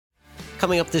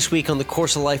Coming up this week on the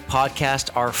Course of Life podcast,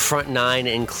 our front nine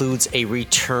includes a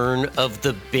return of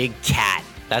the big cat.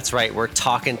 That's right, we're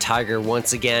talking Tiger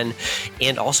once again,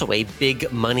 and also a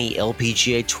big money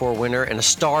LPGA Tour winner and a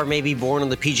star maybe born on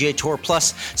the PGA Tour,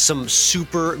 plus some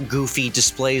super goofy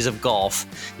displays of golf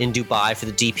in Dubai for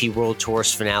the DP World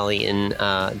Tour's finale in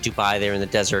Dubai there in the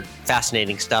desert.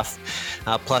 Fascinating stuff.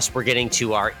 Plus, we're getting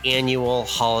to our annual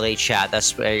holiday chat.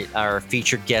 That's our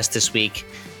featured guest this week.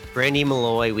 Brandi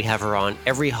Milloy, we have her on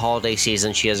every holiday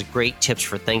season. She has great tips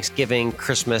for Thanksgiving,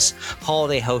 Christmas,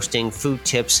 holiday hosting, food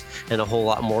tips, and a whole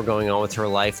lot more going on with her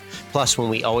life. Plus, when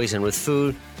we always end with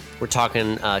food, we're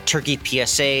talking turkey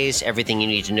PSAs, everything you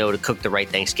need to know to cook the right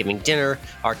Thanksgiving dinner,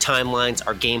 our timelines,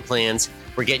 our game plans.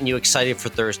 We're getting you excited for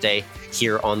Thursday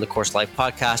here on the Course Life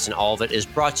podcast, and all of it is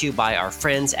brought to you by our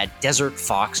friends at Desert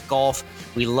Fox Golf.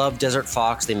 We love Desert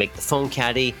Fox. They make the phone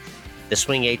caddy, the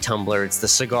Swing 8 tumbler, it's the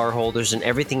cigar holders, and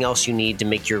everything else you need to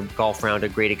make your golf round a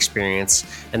great experience.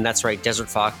 And that's right, Desert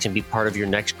Fox can be part of your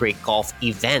next great golf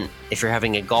event. If you're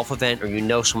having a golf event or you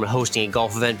know someone hosting a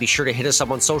golf event, be sure to hit us up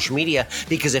on social media,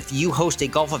 because if you host a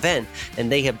golf event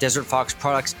and they have Desert Fox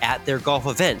products at their golf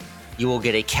event, you will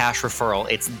get a cash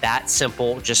referral. It's that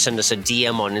simple. Just send us a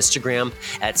DM on Instagram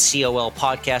at COL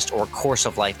Podcast or Course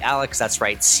of Life Alex. That's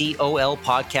right, COL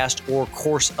Podcast or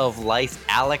Course of Life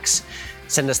Alex.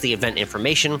 Send us the event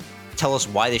information. Tell us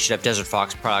why they should have Desert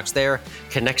Fox products there.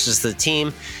 Connects us to the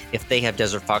team. If they have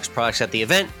Desert Fox products at the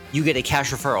event, you get a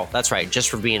cash referral. That's right, just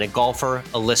for being a golfer,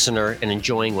 a listener, and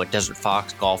enjoying what Desert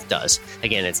Fox Golf does.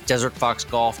 Again, it's Desert Fox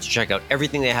Golf to check out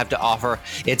everything they have to offer.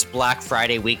 It's Black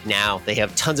Friday week now. They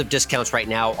have tons of discounts right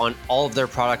now on all of their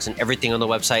products and everything on the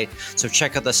website. So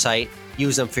check out the site,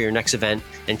 use them for your next event,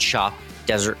 and shop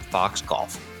Desert Fox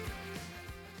Golf.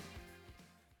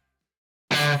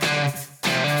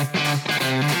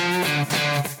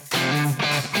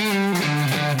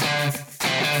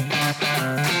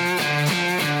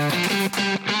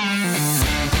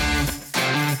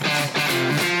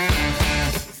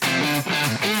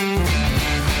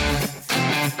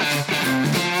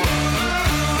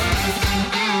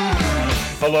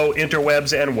 Hello,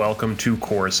 interwebs, and welcome to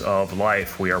Course of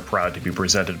Life. We are proud to be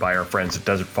presented by our friends at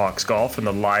Desert Fox Golf and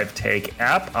the Live Take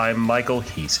app. I'm Michael,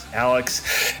 he's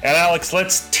Alex. And Alex,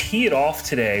 let's tee it off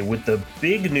today with the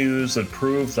big news that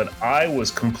proves that I was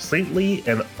completely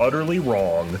and utterly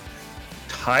wrong.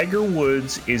 Tiger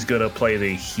Woods is going to play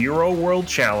the Hero World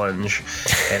Challenge,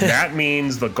 and that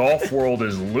means the golf world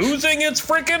is losing its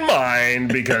freaking mind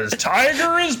because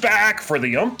Tiger is back for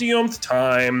the umpty-umpth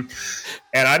time.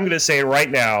 And I'm going to say right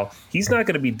now, he's not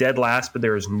going to be dead last, but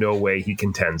there is no way he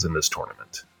contends in this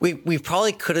tournament. We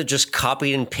probably could have just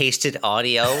copied and pasted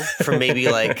audio from maybe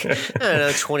like, I don't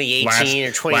know, 2018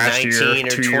 or 2019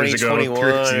 or 2021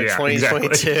 or 2022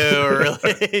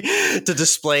 exactly. Really, to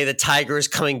display that Tiger is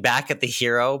coming back at the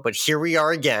Hero. But here we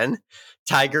are again.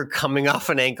 Tiger coming off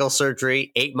an ankle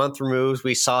surgery, 8-month removed.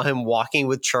 We saw him walking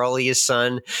with Charlie, his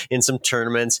son, in some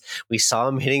tournaments. We saw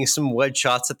him hitting some wedge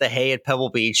shots at the hay at Pebble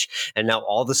Beach. And now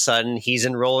all of a sudden he's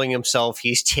enrolling himself.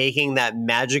 He's taking that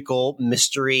magical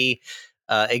mystery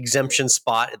exemption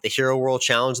spot at the Hero World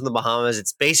Challenge in the Bahamas.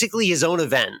 It's basically his own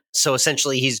event. So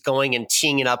essentially he's going and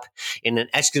teeing it up in an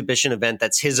exhibition event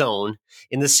that's his own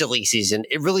in the silly season.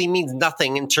 It really means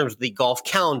nothing in terms of the golf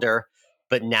calendar.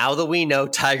 But now that we know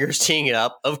Tiger's teeing it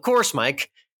up, of course, Mike,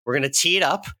 we're going to tee it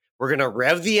up. We're going to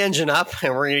rev the engine up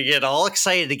and we're going to get all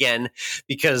excited again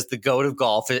because the GOAT of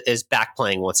golf is back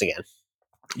playing once again.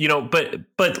 You know,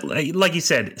 but like you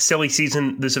said, silly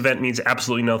season, this event means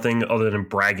absolutely nothing other than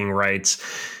bragging rights.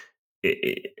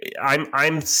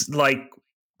 I'm like,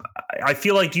 I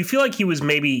feel like, do you feel like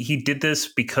he did this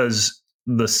because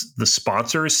the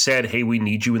sponsors said, hey, we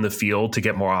need you in the field to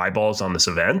get more eyeballs on this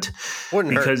event?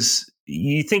 Wouldn't because hurt.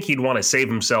 You think he'd want to save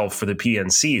himself for the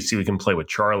PNC so he can play with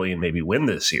Charlie and maybe win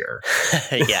this year.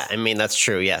 Yeah, I mean, that's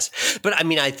true, yes. But I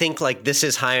mean, I think like this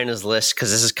is high on his list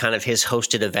because this is kind of his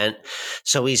hosted event.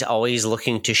 So he's always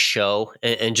looking to show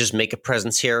and just make a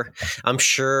presence here. I'm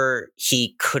sure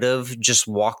he could have just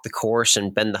walked the course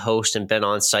and been the host and been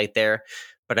on site there.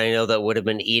 But I know that would have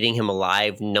been eating him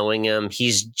alive, knowing him.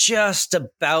 He's just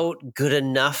about good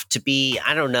enough to be,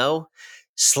 I don't know,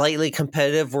 slightly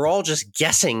competitive. We're all just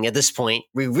guessing at this point.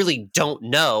 We really don't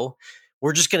know.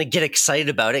 We're just going to get excited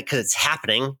about it because it's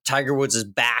happening. Tiger Woods is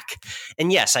back.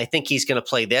 And yes, I think he's going to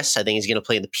play this. I think he's going to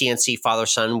play the PNC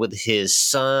father-son with his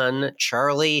son,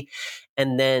 Charlie.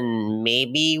 And then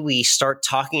maybe we start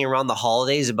talking around the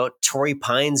holidays about Torrey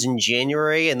Pines in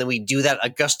January. And then we do that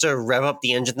Augusta rev up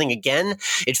the engine thing again.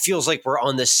 It feels like we're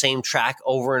on the same track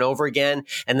over and over again.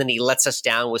 And then he lets us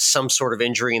down with some sort of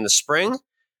injury in the spring.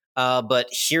 But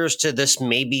here's to this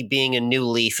maybe being a new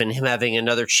leaf and him having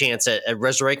another chance at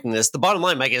resurrecting this. The bottom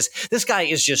line, Mike, is this guy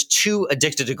is just too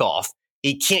addicted to golf.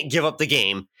 He can't give up the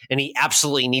game, and he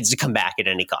absolutely needs to come back at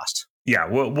any cost. Yeah,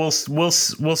 we'll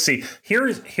see.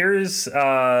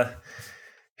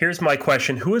 Here's my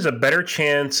question. Who has a better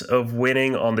chance of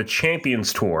winning on the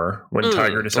Champions Tour when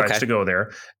Tiger decides to go there?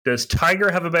 Does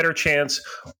Tiger have a better chance,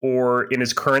 or in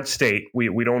his current state?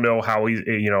 We don't know how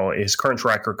his current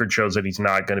track record shows that he's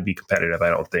not going to be competitive, I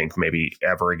don't think, maybe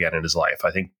ever again in his life.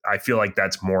 I feel like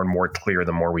that's more and more clear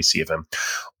the more we see of him.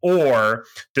 Or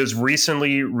does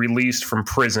recently released from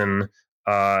prison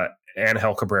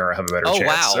Angel Cabrera have a better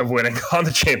chance of winning on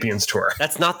the Champions Tour?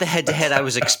 That's not the head-to-head I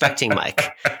was expecting,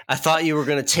 Mike. I thought you were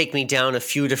going to take me down a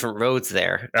few different roads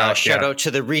there. Shout out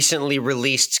to the recently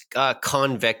released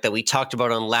convict that we talked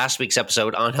about on last week's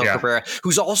episode, Angel Cabrera,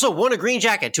 who's also won a green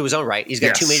jacket to his own right. He's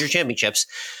got 2 major championships.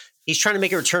 He's trying to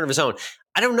make a return of his own.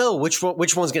 I don't know which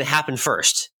one's going to happen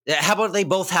first. How about they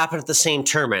both happen at the same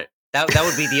tournament? That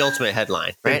would be the ultimate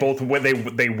headline, right?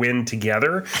 They win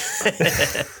together.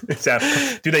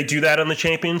 Do they do that on the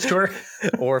Champions Tour?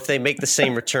 Or if they make the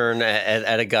same return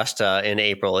at Augusta in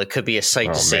April, it could be a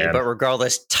sight to see. Man. But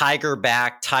regardless, Tiger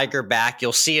back.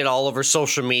 You'll see it all over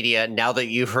social media now that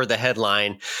you've heard the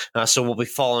headline. So we'll be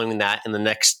following that in the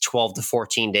next 12 to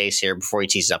 14 days here before he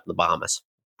teases up in the Bahamas.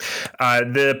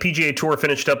 The PGA Tour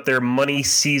finished up their money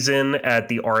season at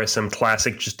the RSM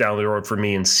Classic just down the road from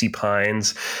me in Sea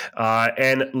Pines.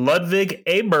 And Ludwig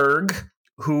Aberg,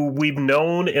 who we've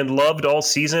known and loved all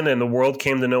season and the world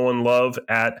came to know and love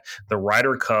at the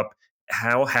Ryder Cup,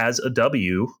 now has a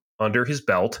W under his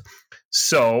belt.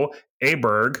 So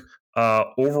Aberg,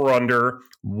 over under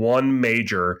 1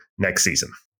 major next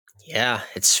season. Yeah,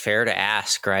 it's fair to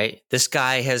ask, right? This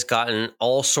guy has gotten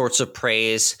all sorts of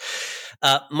praise.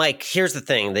 Mike, here's the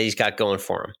thing that he's got going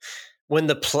for him. When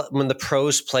the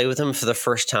pros play with him for the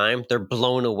first time, they're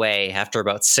blown away after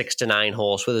about 6 to 9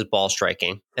 holes with his ball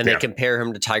striking, and they compare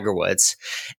him to Tiger Woods.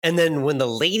 And then when the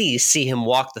ladies see him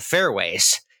walk the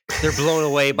fairways, they're blown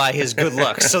away by his good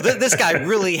looks. So this guy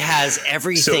really has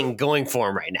everything going for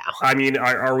him right now. I mean,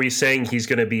 are we saying he's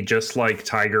going to be just like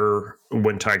Tiger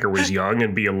when Tiger was young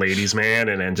and be a ladies' man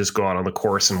and then just go out on the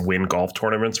course and win golf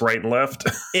tournaments right and left?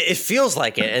 It feels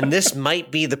like it. And this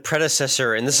might be the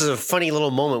predecessor. And this is a funny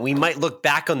little moment. We might look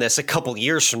back on this a couple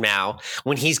years from now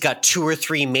when he's got 2 or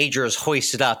 3 majors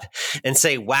hoisted up and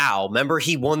say, wow, remember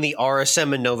he won the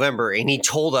RSM in November and he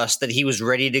told us that he was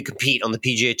ready to compete on the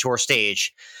PGA Tour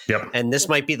stage. Yep. And this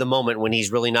might be the moment when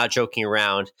he's really not joking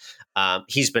around.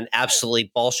 He's been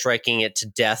absolutely ball striking it to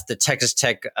death. The Texas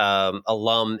Tech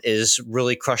alum is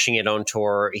really crushing it on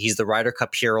tour. He's the Ryder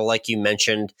Cup hero, like you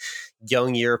mentioned,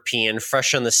 young European,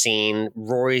 fresh on the scene.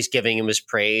 Rory's giving him his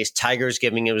praise. Tiger's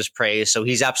giving him his praise. So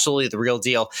he's absolutely the real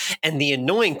deal. And the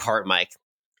annoying part, Mike,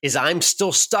 is I'm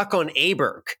still stuck on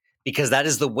Aberg because that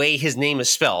is the way his name is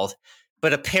spelled.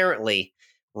 But apparently,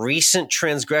 recent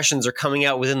transgressions are coming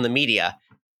out within the media.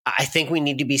 I think we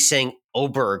need to be saying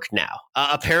Oberg now.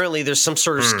 Apparently, there's some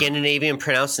sort of Scandinavian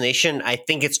pronunciation. I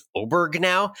think it's Oberg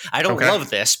now. I don't love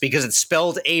this because it's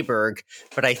spelled Aberg,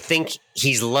 but I think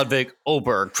he's Ludwig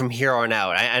Oberg from here on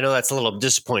out. I know that's a little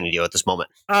disappointing to you at this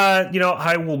moment.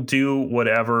 I will do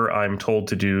whatever I'm told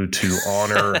to do to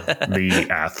honor the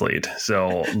athlete.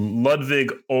 So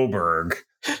Ludwig Oberg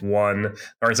won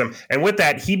RSM. And with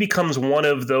that, he becomes one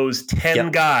of those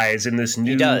 10 guys in this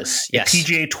new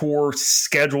PGA Tour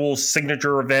schedule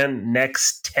signature event,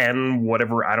 next 10,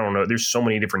 whatever. I don't know. There's so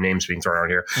many different names being thrown out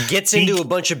here. Gets into a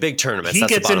bunch of big tournaments. He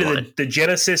gets into the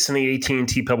Genesis and the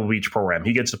AT&T Pebble Beach program.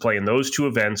 He gets to play in those 2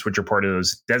 events, which are part of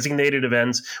those designated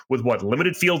events with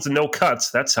limited fields and no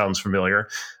cuts. That sounds familiar.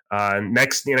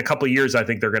 Next, in a couple of years, I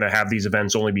think they're going to have these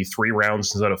events only be 3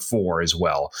 rounds instead of 4 as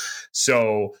well.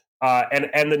 So,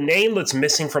 and the name that's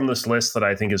missing from this list that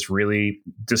I think is really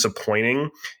disappointing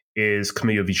is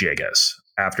Camilo Villegas.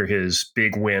 After his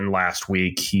big win last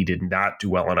week, he did not do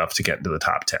well enough to get into the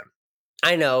top 10.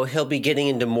 I know he'll be getting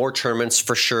into more tournaments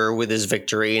for sure with his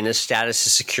victory, and his status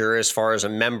is secure as far as a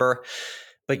member.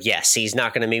 But yes, he's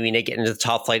not going to maybe get into the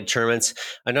top flight tournaments.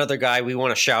 Another guy we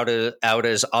want to shout out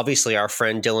is obviously our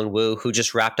friend Dylan Wu, who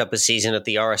just wrapped up a season at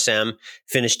the RSM,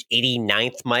 finished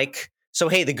 89th, Mike. So,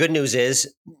 hey, the good news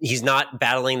is he's not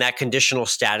battling that conditional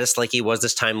status like he was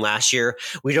this time last year.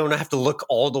 We don't have to look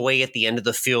all the way at the end of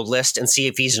the field list and see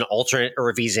if he's an alternate or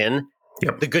if he's in.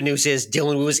 Yep. The good news is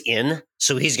Dylan Wu is in,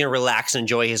 so he's going to relax and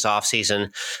enjoy his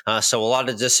offseason. So a lot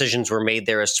of decisions were made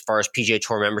there as far as PGA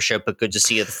Tour membership, but good to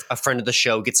see a friend of the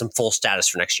show get some full status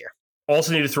for next year.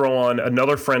 Also need to throw on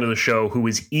another friend of the show who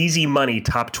was easy money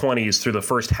top 20s through the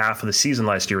first half of the season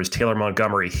last year is Taylor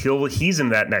Montgomery. He's in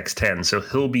that next 10, so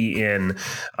he'll be in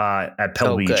at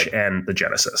Pebble Beach and the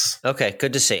Genesis. Okay,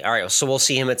 good to see. All right, so we'll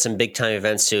see him at some big-time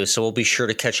events too, so we'll be sure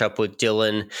to catch up with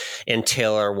Dylan and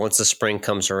Taylor once the spring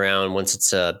comes around, once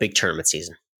it's a big tournament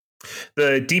season.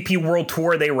 The DP World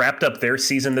Tour, they wrapped up their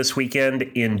season this weekend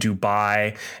in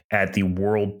Dubai at the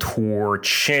World Tour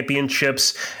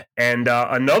Championships. And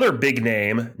another big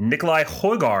name, Nikolai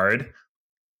Højgaard,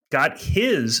 got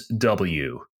his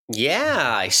W.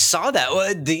 Yeah, I saw that.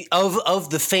 Of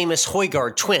the famous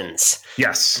Højgaard twins.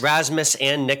 Yes. Rasmus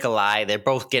and Nikolai, they're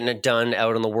both getting it done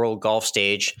out on the world golf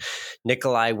stage.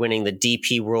 Nikolai winning the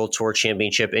DP World Tour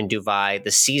Championship in Dubai, the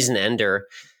season ender.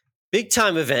 Big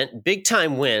time event, big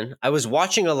time win. I was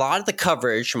watching a lot of the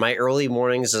coverage my early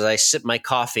mornings as I sip my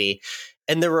coffee,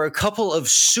 and there were a couple of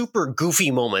super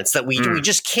goofy moments that we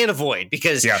just can't avoid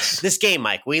because this game,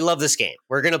 Mike, we love this game.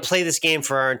 We're going to play this game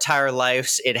for our entire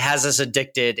lives. It has us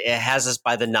addicted. It has us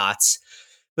by the knots.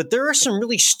 But there are some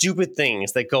really stupid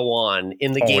things that go on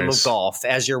in the game of golf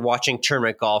as you're watching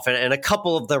tournament golf, and a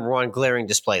couple of them were on glaring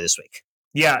display this week.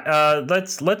 Yeah,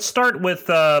 let's start with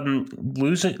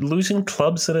losing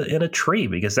clubs in a tree,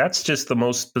 because that's just the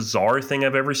most bizarre thing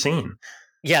I've ever seen.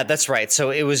 Yeah, that's right. So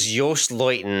it was Joost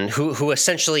Luiten who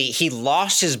essentially he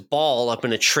lost his ball up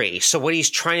in a tree. So what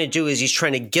he's trying to do is he's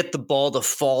trying to get the ball to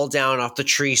fall down off the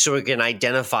tree so he can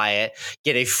identify it,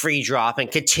 get a free drop,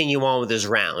 and continue on with his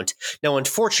round. Now,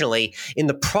 unfortunately, in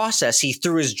the process, he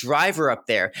threw his driver up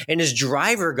there, and his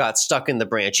driver got stuck in the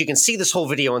branch. You can see this whole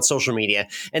video on social media.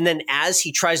 And then as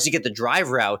he tries to get the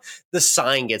driver out, the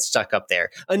sign gets stuck up there.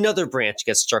 Another branch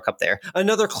gets stuck up there.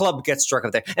 Another club gets struck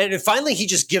up there. And finally, he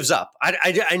just gives up.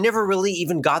 I never really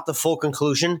even got the full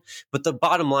conclusion, but the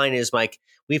bottom line is, Mike,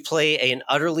 we play an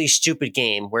utterly stupid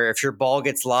game where if your ball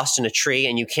gets lost in a tree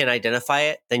and you can't identify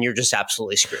it, then you're just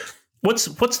absolutely screwed. What's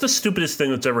the stupidest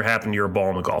thing that's ever happened to your ball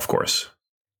on a golf course?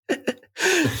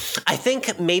 I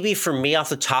think maybe for me off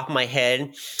the top of my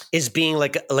head is being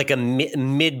like a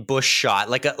mid bush shot,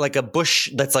 like a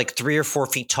bush that's like 3 or 4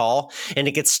 feet tall, and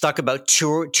it gets stuck about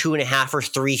 2.5 or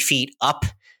 3 feet up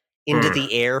into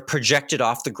the air, projected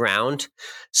off the ground.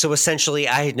 So essentially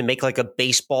I had to make like a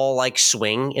baseball like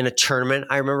swing in a tournament.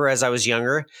 I remember as I was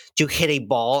younger to hit a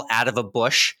ball out of a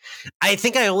bush. I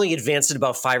think I only advanced it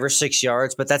about 5 or 6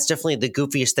 yards, but that's definitely the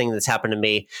goofiest thing that's happened to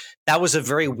me. That was a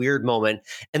very weird moment.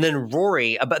 And then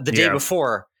Rory, about the day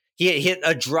before, he hit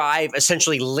a drive,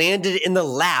 essentially landed in the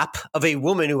lap of a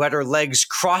woman who had her legs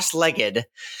cross-legged.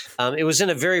 It was in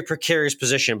a very precarious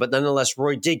position, but nonetheless,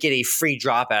 Roy did get a free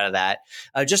drop out of that.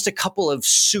 Just a couple of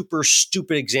super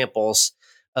stupid examples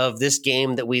of this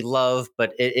game that we love,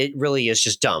 but it really is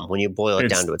just dumb when you boil it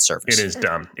down to its surface. It is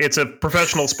dumb. It's a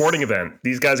professional sporting event.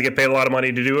 These guys get paid a lot of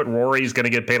money to do it. Rory's going to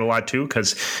get paid a lot too,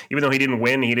 because even though he didn't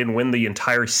win the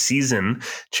entire season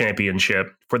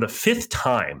championship for the fifth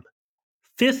time.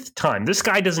 This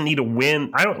guy doesn't need to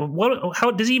win. How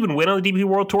does he even win on the DP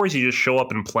World Tour? Does he just show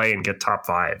up and play and get top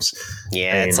fives?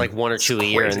 Yeah, it's like 1 or 2 a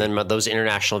year, and then those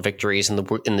international victories in the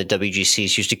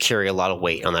WGCs used to carry a lot of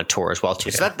weight on that tour as well too.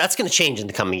 So that's going to change in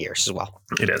the coming years as well.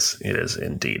 It is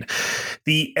indeed.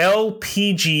 The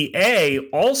LPGA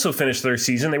also finished their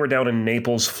season. They were down in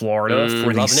Naples, Florida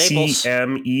for the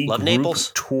CME Group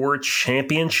Tour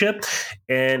Championship,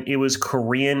 and it was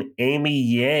Korean Amy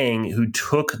Yang who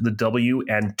took the W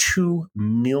and $2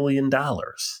 million.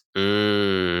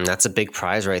 That's a big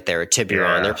prize right there at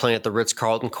Tiburon. Yeah. They're playing at the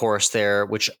Ritz-Carlton course there,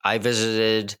 which I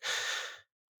visited.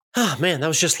 Oh, man, that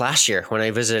was just last year when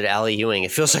I visited Allie Ewing.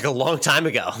 It feels like a long time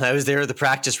ago. I was there at the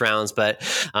practice rounds, but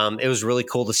it was really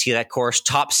cool to see that course.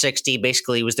 Top 60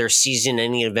 basically was their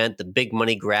season-ending event, the big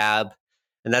money grab.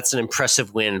 And that's an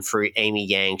impressive win for Amy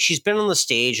Yang. She's been on the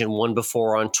stage and won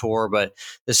before on tour, but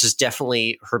this is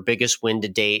definitely her biggest win to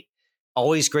date.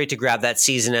 Always great to grab that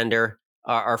season ender.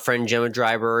 Our friend Gemma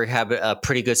Driver had a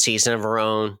pretty good season of her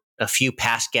own. A few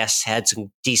past guests had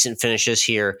some decent finishes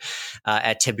here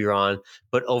at Tiburon,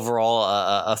 but overall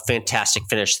a fantastic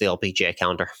finish to the LPGA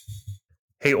calendar.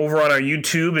 Hey, over on our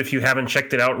YouTube, if you haven't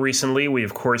checked it out recently, we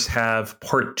of course have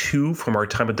part 2 from our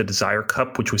time at the Desire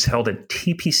Cup, which was held at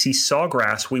TPC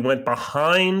Sawgrass. We went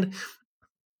behind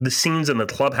the scenes in the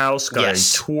clubhouse, got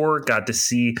a tour, got to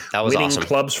see winning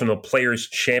clubs from the Players'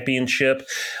 Championship.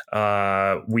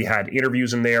 We had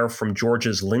interviews in there from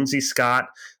Georgia's Lindsey Scott,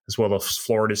 as well as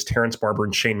Florida's Terrence Barber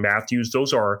and Shane Matthews.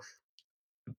 Those are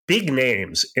big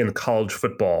names in college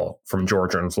football from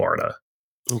Georgia and Florida.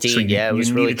 Indeed, so it was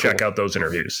you really need to check out those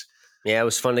interviews. Yeah, it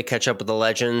was fun to catch up with the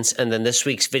legends. And then this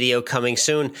week's video coming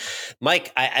soon.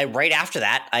 Mike, I right after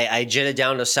that, I jetted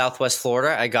down to Southwest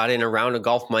Florida. I got in a round of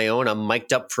golf of my own. I'm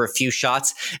mic'd up for a few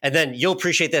shots. And then you'll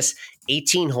appreciate this,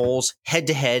 18 holes,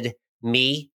 head-to-head,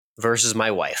 me versus my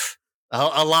wife.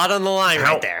 A lot on the line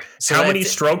right there. So how many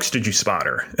strokes did you spot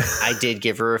her? I did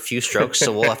give her a few strokes,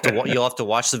 so you'll have to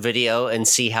watch the video and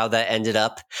see how that ended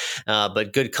up.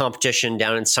 But good competition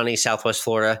down in sunny Southwest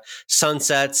Florida.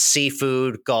 Sunsets,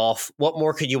 seafood, golf. What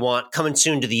more could you want? Coming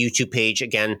soon to the YouTube page.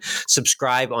 Again,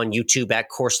 subscribe on YouTube at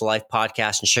Course of Life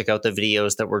Podcast and check out the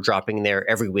videos that we're dropping there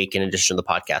every week in addition to the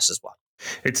podcast as well.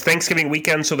 It's Thanksgiving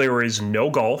weekend, so there is no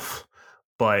golf,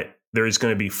 but there is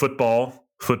going to be football,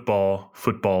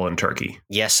 and turkey.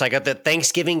 Yes, I got the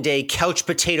Thanksgiving Day couch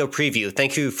potato preview.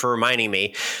 Thank you for reminding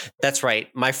me. That's right.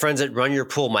 My friends at Run Your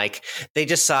Pool, Mike, they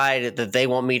decided that they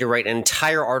want me to write an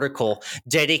entire article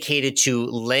dedicated to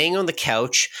laying on the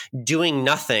couch, doing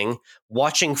nothing,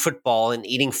 watching football and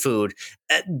eating food.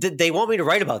 They want me to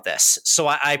write about this. So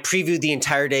I previewed the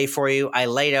entire day for you. I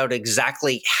laid out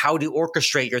exactly how to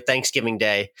orchestrate your Thanksgiving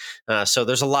Day. So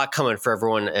there's a lot coming for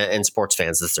everyone and sports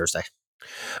fans this Thursday.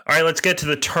 All right, let's get to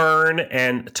the turn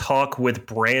and talk with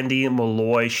Brandi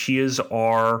Milloy. She is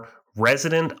our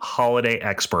resident holiday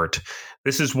expert.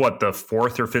 This is the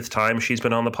fourth or fifth time she's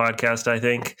been on the podcast, I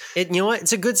think. You know what?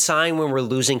 It's a good sign when we're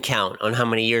losing count on how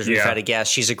many years we've had a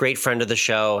guest. She's a great friend of the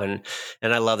show, and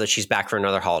I love that she's back for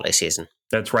another holiday season.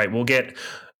 That's right. We'll get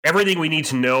everything we need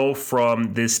to know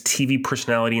from this TV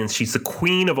personality, and she's the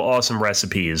queen of awesome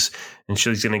recipes, and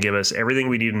she's going to give us everything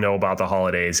we need to know about the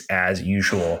holidays as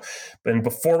usual. And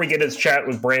before we get into chat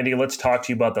with Brandi, let's talk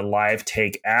to you about the Live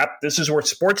Take app. This is where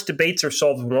sports debates are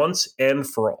solved once and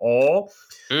for all.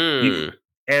 It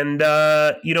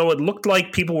looked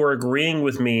like people were agreeing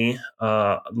with me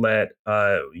that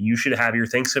you should have your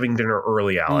Thanksgiving dinner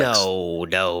early, Alex. No.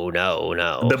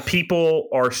 The people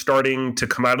are starting to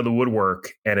come out of the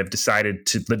woodwork and have decided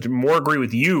to more agree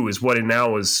with you is what it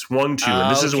now is swung to.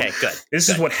 And this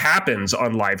is what happens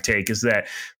on Live Take is that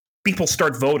people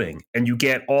start voting and you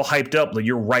get all hyped up that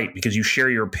you're right because you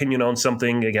share your opinion on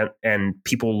something again, and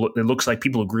it looks like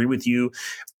people agree with you.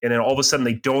 And then all of a sudden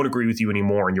they don't agree with you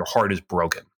anymore and your heart is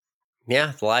broken.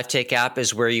 Yeah, the Live Take app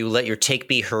is where you let your take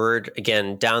be heard.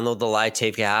 Again, download the Live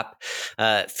Take app.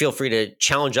 Feel free to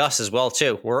challenge us as well,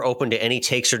 too. We're open to any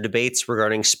takes or debates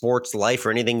regarding sports, life,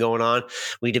 or anything going on.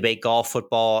 We debate golf,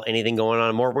 football, anything going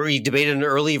on more. We debated an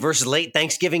early versus late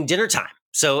Thanksgiving dinner time.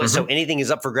 So anything is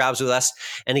up for grabs with us.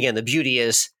 And again, the beauty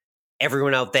is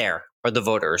everyone out there are the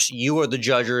voters. You are the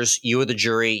judges. You are the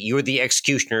jury. You are the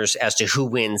executioners as to who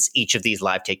wins each of these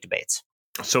Live Take debates.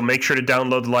 So make sure to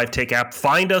download the Live Take app.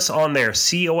 Find us on there.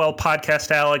 COL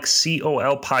Podcast Alex,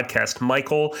 COL Podcast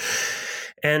Michael.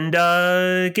 And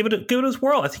give it a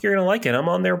whirl. I think you're going to like it. I'm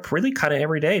on there really kind of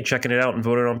every day, checking it out and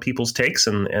voting on people's takes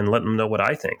and letting them know what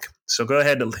I think. So go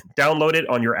ahead and download it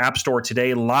on your app store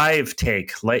today. Live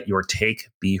Take. Let your take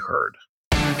be heard.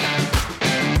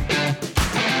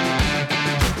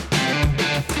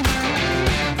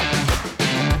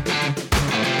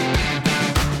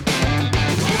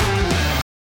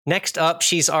 Next up,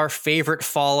 she's our favorite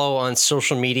follow on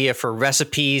social media for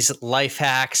recipes, life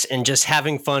hacks, and just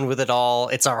having fun with it all.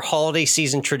 It's our holiday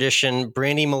season tradition.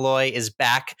 Brandi Milloy is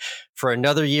back for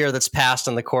another year that's passed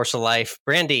on the Course of Life.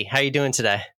 Brandi, how are you doing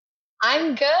today?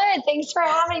 I'm good. Thanks for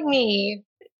having me.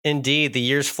 Indeed, the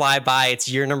years fly by. It's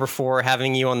year number 4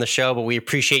 having you on the show, but we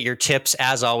appreciate your tips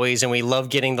as always, and we love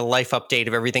getting the life update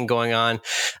of everything going on.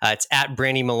 It's at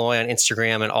Brandi Milloy on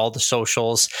Instagram and all the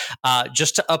socials.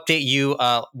 Just to update you,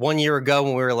 1 year ago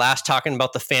when we were last talking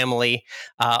about the family,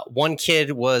 one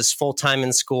kid was full-time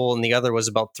in school and the other was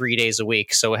about 3 days a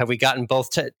week. So have we gotten both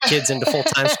kids into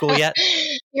full-time school yet?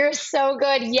 You're so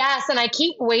good. Yes, and I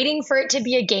keep waiting for it to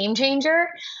be a game changer.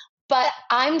 But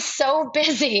I'm so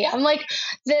busy. I'm like,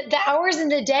 the hours in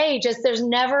the day, there's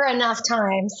never enough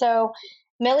time. So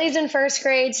Millie's in first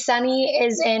grade. Sonny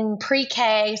is in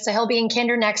pre-K, so he'll be in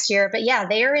kinder next year. But yeah,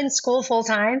 they are in school full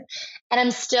time. And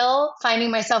I'm still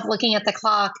finding myself looking at the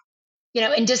clock,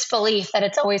 in disbelief that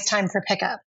it's always time for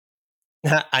pickup.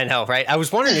 I know, right? I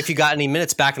was wondering if you got any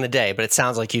minutes back in the day, but it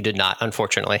sounds like you did not,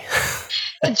 unfortunately.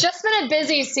 It's just been a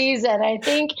busy season. I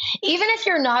think even if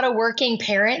you're not a working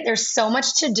parent, there's so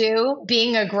much to do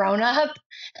being a grown-up.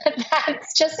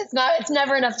 It's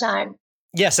never enough time.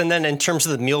 Yes, and then in terms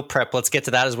of the meal prep, let's get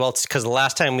to that as well, because the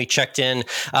last time we checked in,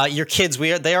 your kids,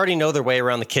 they already know their way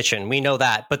around the kitchen. We know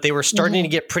that, but they were starting to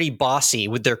get pretty bossy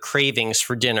with their cravings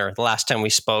for dinner the last time we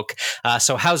spoke.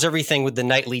 So how's everything with the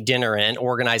nightly dinner and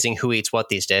organizing who eats what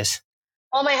these days?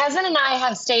 Well, my husband and I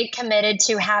have stayed committed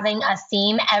to having a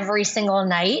theme every single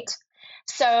night.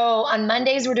 So on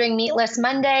Mondays, we're doing Meatless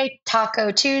Monday,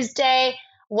 Taco Tuesday,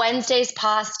 Wednesday's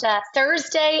pasta.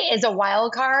 Thursday is a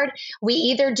wild card. We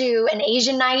either do an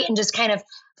Asian night and just kind of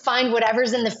find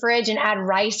whatever's in the fridge and add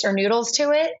rice or noodles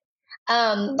to it,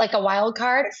 like a wild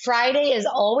card. Friday is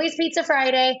always Pizza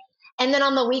Friday. And then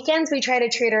on the weekends, we try to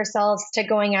treat ourselves to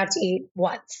going out to eat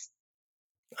once.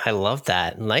 I love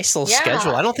that. Nice little Yeah.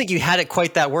 schedule. I don't think you had it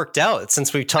quite that worked out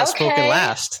since we've spoken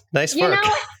last. Nice work.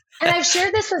 And I've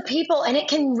shared this with people, and it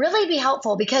can really be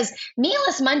helpful because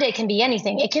Meatless Monday can be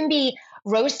anything. It can be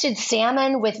roasted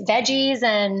salmon with veggies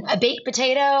and a baked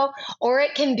potato, or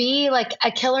it can be like a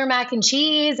killer mac and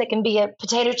cheese. It can be a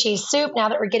potato cheese soup now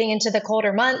that we're getting into the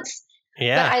colder months.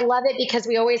 Yeah. But I love it because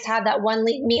we always have that one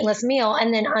meatless meal.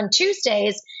 And then on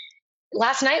Tuesdays,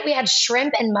 last night we had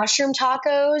shrimp and mushroom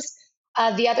tacos.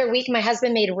 The other week, my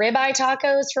husband made ribeye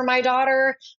tacos for my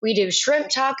daughter. We do shrimp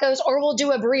tacos, or we'll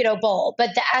do a burrito bowl.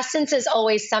 But the essence is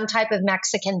always some type of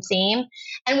Mexican theme.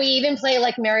 And we even play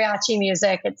like mariachi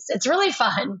music. It's really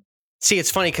fun. See,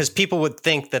 it's funny because people would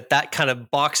think that kind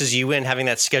of boxes you in having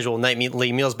that scheduled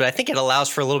nightly meals, but I think it allows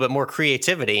for a little bit more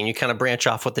creativity and you kind of branch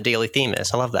off what the daily theme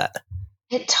is. I love that.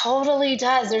 It totally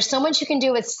does. There's so much you can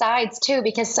do with sides too,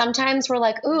 because sometimes we're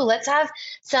like, ooh, let's have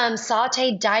some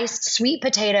sauteed diced sweet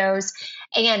potatoes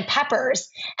and peppers.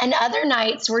 And other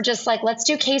nights we're just like, let's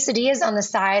do quesadillas on the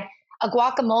side, a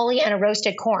guacamole and a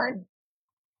roasted corn.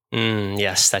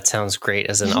 Yes, that sounds great.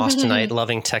 As an Austinite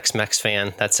loving Tex-Mex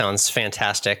fan, that sounds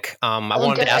fantastic. I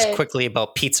wanted to ask quickly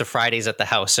about Pizza Fridays at the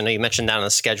house. I know you mentioned that on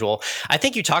the schedule. I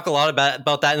think you talk a lot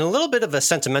about that in a little bit of a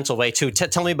sentimental way too.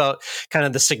 Tell me about kind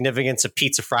of the significance of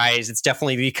Pizza Fridays. It's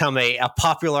definitely become a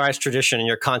popularized tradition in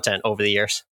your content over the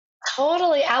years.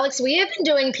 Totally, Alex. We have been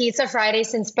doing Pizza Friday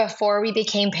since before we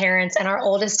became parents, and our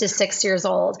oldest is 6 years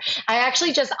old. I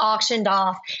actually just auctioned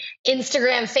off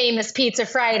Instagram famous Pizza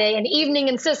Friday, an evening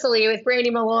in Sicily with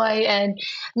Brandi, Milloy, and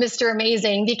Mr.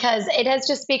 Amazing, because it has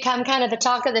just become kind of the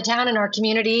talk of the town in our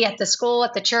community, at the school,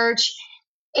 at the church.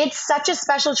 It's such a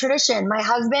special tradition. My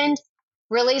husband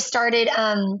really started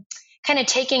kind of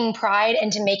taking pride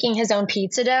into making his own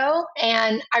pizza dough.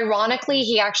 And ironically,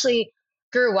 he actually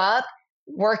grew up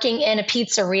working in a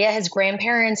pizzeria. His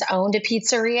grandparents owned a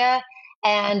pizzeria.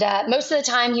 And most of the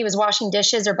time he was washing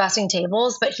dishes or bussing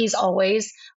tables, but he's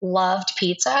always loved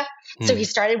pizza. So he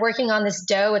started working on this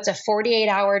dough. It's a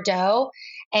 48-hour dough,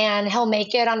 and he'll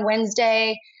make it on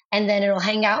Wednesday, and then it'll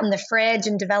hang out in the fridge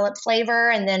and develop flavor.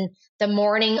 And then the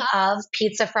morning of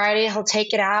Pizza Friday, he'll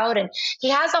take it out, and he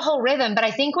has a whole rhythm. But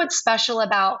I think what's special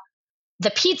about the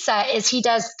pizza is he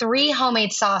does 3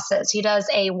 homemade sauces. He does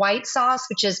a white sauce,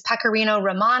 which is pecorino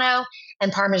romano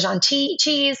and Parmesan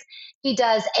cheese. He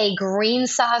does a green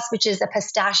sauce, which is a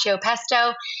pistachio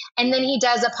pesto. And then he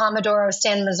does a Pomodoro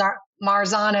San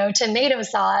Marzano tomato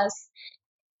sauce.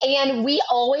 And we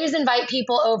always invite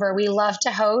people over. We love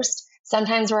to host.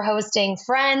 Sometimes we're hosting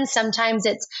friends. Sometimes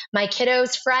it's my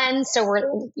kiddos' friends. So we're,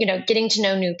 getting to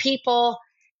know new people.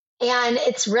 And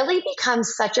it's really become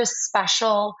such a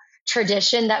special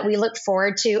tradition that we look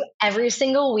forward to every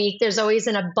single week. There's always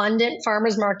an abundant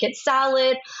farmer's market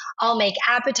salad. I'll make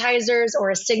appetizers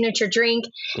or a signature drink.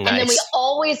 Nice. And then we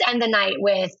always end the night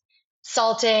with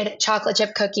salted chocolate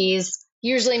chip cookies,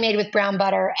 usually made with brown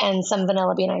butter and some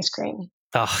vanilla bean ice cream.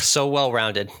 Oh, so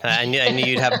well-rounded. I knew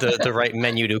you'd have the right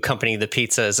menu to accompany the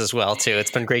pizzas as well, too. It's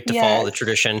been great to follow the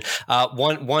tradition.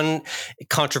 One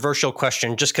controversial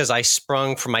question, just because I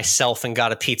sprung for myself and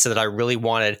got a pizza that I really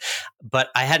wanted, but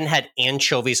I hadn't had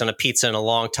anchovies on a pizza in a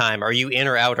long time. Are you in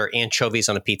or out or anchovies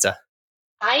on a pizza?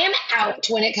 I am out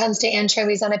when it comes to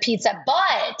anchovies on a pizza,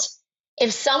 but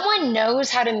if someone knows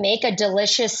how to make a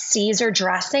delicious Caesar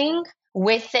dressing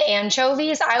with the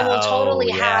anchovies, I will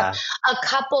totally have a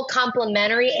couple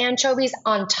complimentary anchovies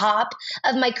on top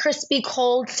of my crispy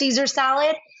cold Caesar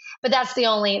salad. But that's the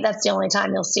only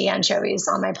time you'll see anchovies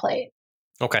on my plate.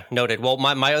 Okay, noted. Well,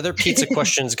 my other pizza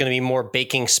question is going to be more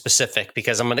baking specific,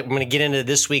 because I'm going to get into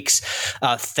this week's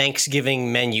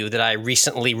Thanksgiving menu that I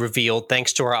recently revealed,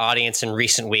 thanks to our audience in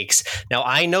recent weeks. Now,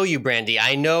 I know you, Brandi.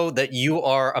 I know that you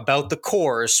are about the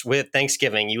cores with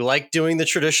Thanksgiving. You like doing the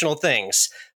traditional things.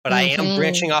 But I am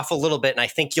branching off a little bit, and I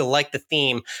think you'll like the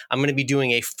theme. I'm going to be doing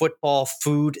a football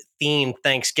food themed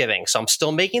Thanksgiving. So I'm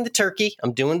still making the turkey.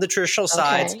 I'm doing the traditional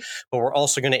sides, but we're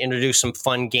also going to introduce some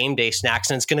fun game day snacks,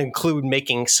 and it's going to include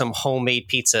making some homemade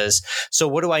pizzas. So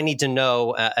what do I need to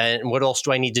know, and what else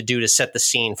do I need to do to set the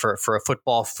scene for a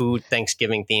football food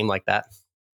Thanksgiving theme like that?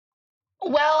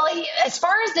 Well, as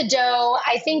far as the dough,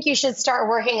 I think you should start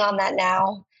working on that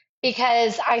now.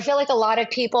 because I feel like a lot of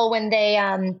people, when they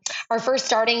are first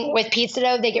starting with pizza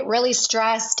dough, they get really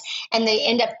stressed and they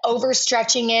end up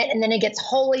overstretching it, and then it gets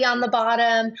wholly on the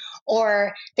bottom,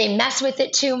 or they mess with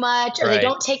it too much, or they Right.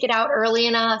 don't take it out early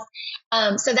enough.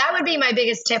 So that would be my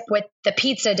biggest tip with the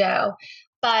pizza dough.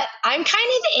 But I'm kind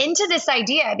of into this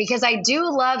idea because I do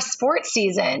love sports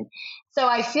season. So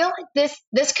I feel like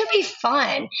this could be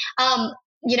fun.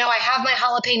 I have my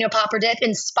jalapeno popper dip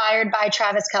inspired by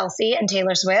Travis Kelce and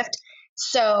Taylor Swift.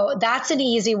 So that's an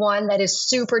easy one that is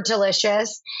super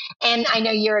delicious. And I know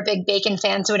you're a big bacon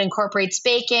fan, so it incorporates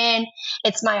bacon.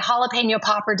 It's my jalapeno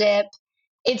popper dip.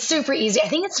 It's super easy. I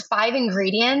think it's 5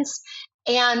 ingredients.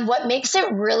 And what makes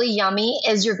it really yummy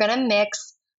is you're going to mix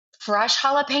fresh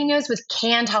jalapenos with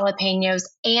canned jalapenos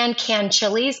and canned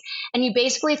chilies. And you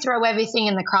basically throw everything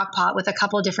in the crock pot with a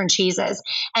couple of different cheeses,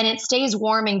 and it stays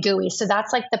warm and gooey. So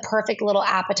that's like the perfect little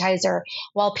appetizer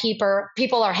while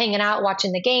people are hanging out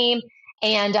watching the game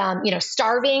and,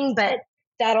 starving, but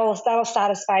that'll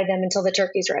satisfy them until the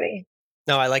turkey's ready.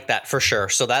 No, I like that for sure.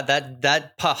 So that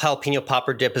jalapeno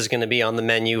popper dip is going to be on the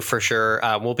menu for sure.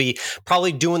 We'll be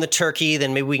probably doing the turkey,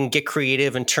 then maybe we can get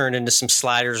creative and turn into some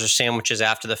sliders or sandwiches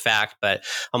after the fact. But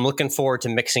I'm looking forward to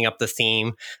mixing up the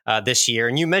theme this year.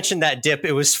 And you mentioned that dip.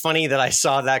 It was funny that I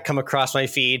saw that come across my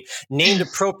feed, named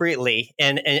appropriately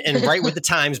and right with the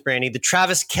times, Brandi, the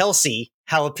Travis Kelce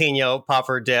jalapeno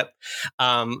popper dip.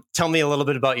 Tell me a little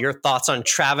bit about your thoughts on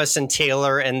Travis and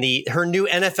Taylor and her new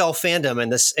NFL fandom and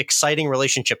this exciting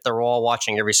relationship that we're all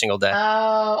watching every single day.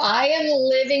 Oh, I am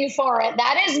living for it.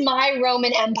 That is my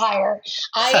Roman Empire.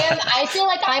 I feel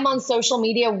like I'm on social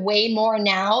media way more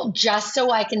now just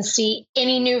so I can see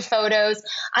any new photos.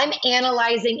 I'm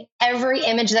analyzing every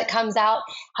image that comes out,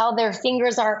 how their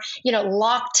fingers are,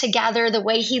 locked together, the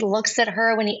way he looks at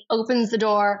her when he opens the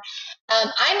door.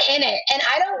 I'm in it. And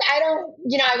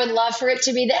I would love for it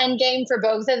to be the end game for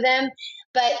both of them.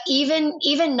 But even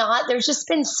not, there's just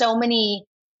been so many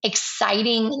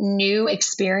exciting new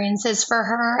experiences for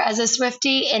her as a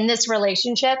Swiftie in this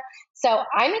relationship. So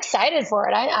I'm excited for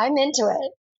it. I'm into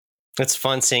it. It's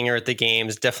fun seeing her at the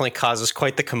games. Definitely causes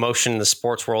quite the commotion in the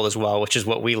sports world as well, which is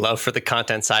what we love for the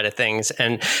content side of things.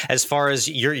 And as far as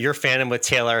your fandom with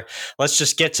Taylor, let's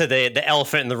just get to the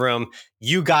elephant in the room.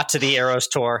 You got to the Eras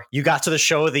tour. You got to the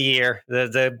show of the year,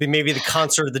 the maybe the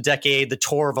concert of the decade, the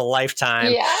tour of a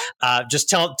lifetime. Yeah. Just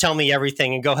tell me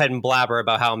everything and go ahead and blabber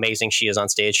about how amazing she is on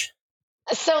stage.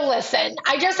 So listen,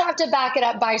 I just have to back it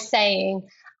up by saying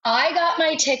I got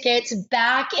my tickets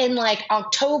back in like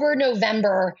October,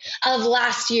 November of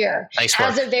last year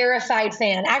as a verified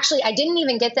fan. Actually, I didn't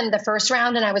even get them the first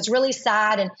round, and I was really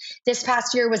sad. And this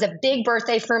past year was a big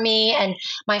birthday for me. And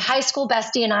my high school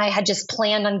bestie and I had just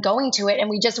planned on going to it, and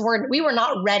we were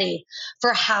not ready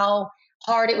for how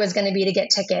hard it was going to be to get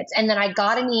tickets. And then I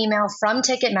got an email from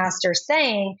Ticketmaster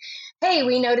saying, hey,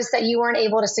 we noticed that you weren't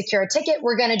able to secure a ticket.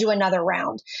 We're going to do another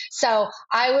round. So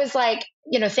I was like,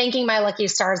 thanking my lucky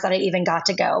stars that I even got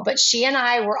to go. But she and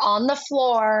I were on the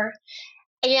floor,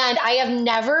 and I have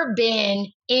never been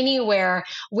anywhere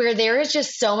where there is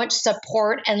just so much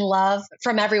support and love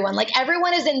from everyone. Like,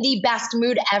 everyone is in the best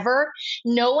mood ever.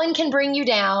 No one can bring you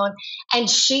down. And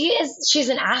she's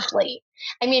an athlete.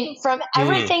 I mean, from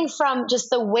everything from just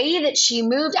the way that she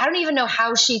moved, I don't even know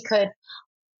how she could,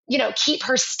 keep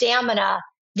her stamina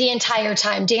the entire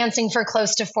time, dancing for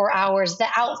close to 4 hours, the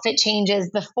outfit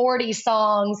changes, the 40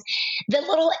 songs, the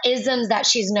little isms that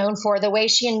she's known for, the way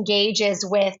she engages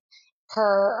with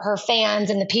her fans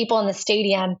and the people in the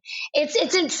stadium.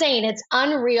 It's insane. It's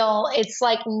unreal. It's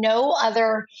like no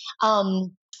other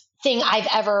thing I've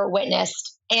ever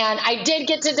witnessed. And I did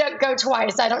get to go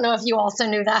twice. I don't know if you also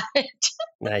knew that.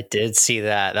 I did see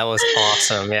that. That was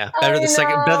awesome. Yeah. Better the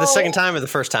second time or the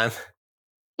first time?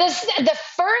 The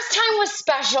first time was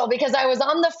special because I was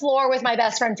on the floor with my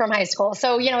best friend from high school.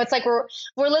 So, it's like we're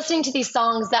listening to these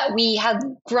songs that we had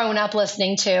grown up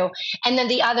listening to. And then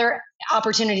the other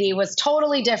opportunity was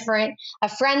totally different. A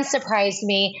friend surprised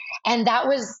me, and that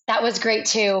was great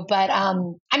too. But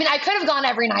I could have gone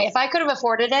every night. If I could have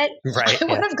afforded it, right, I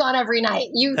would have gone every night.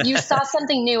 You saw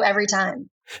something new every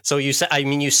time. So you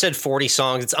said 40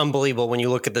 songs. It's unbelievable when you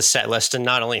look at the set list and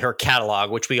not only her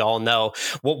catalog, which we all know.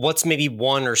 What's maybe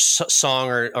one or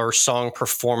song or song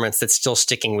performance that's still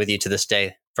sticking with you to this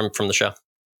day from the show?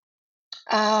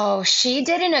 Oh, she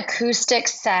did an acoustic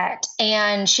set,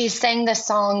 and she sang the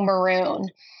song Maroon,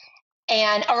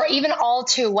 or even All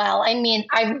Too Well. I mean,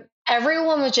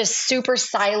 everyone was just super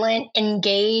silent,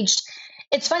 engaged.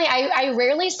 It's funny. I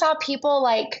rarely saw people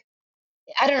like,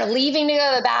 I don't know, leaving to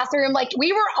go to the bathroom. Like,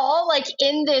 we were all like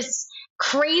in this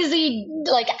crazy,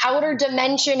 like, outer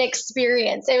dimension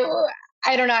experience.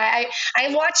 I don't know. I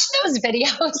watched those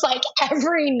videos like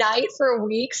every night for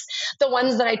weeks, the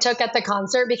ones that I took at the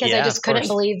concert, because I Yeah, of just couldn't course.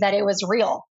 believe that it was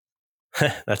real.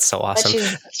 That's so But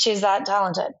awesome. she's that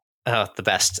talented. Oh, the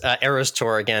best. Eras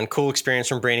Tour again. Cool experience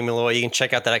from Brandi Milloy. You can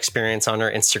check out that experience on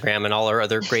our Instagram and all our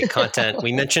other great content.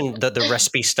 We mentioned the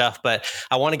recipe stuff, but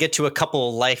I want to get to a couple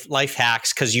of life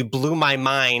hacks because you blew my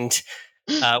mind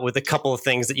with a couple of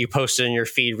things that you posted in your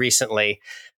feed recently.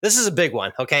 This is a big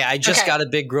one. Okay. I just got a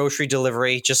big grocery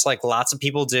delivery, just like lots of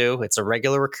people do. It's a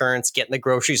regular occurrence, getting the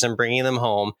groceries and bringing them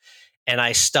home. And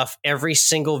I stuff every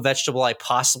single vegetable I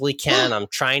possibly can. I'm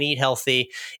trying to eat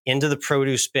healthy into the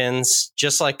produce bins,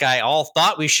 just like I all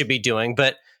thought we should be doing.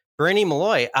 But Brandi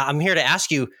Milloy, I'm here to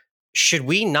ask you, should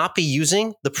we not be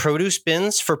using the produce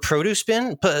bins for produce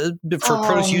produce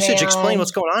usage? Man. Explain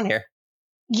what's going on here.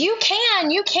 You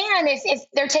can if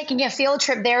they're taking a field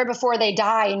trip there before they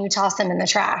die and you toss them in the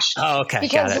trash. Oh, okay.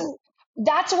 Because Got it.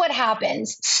 that's what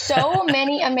happens. So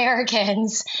many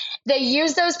Americans, they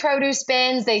use those produce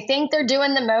bins. They think they're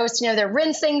doing the most. They're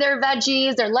rinsing their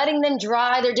veggies. They're letting them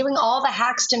dry. They're doing all the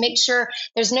hacks to make sure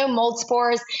there's no mold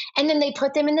spores. And then they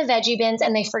put them in the veggie bins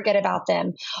and they forget about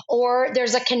them. Or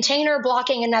there's a container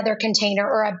blocking another container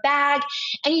or a bag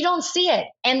and you don't see it.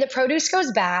 And the produce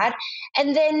goes bad.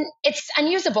 And then it's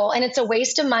unusable and it's a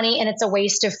waste of money and it's a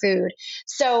waste of food.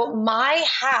 So my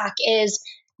hack is,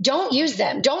 don't use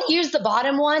them. Don't use the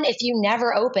bottom one if you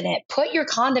never open it. Put your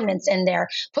condiments in there.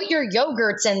 Put your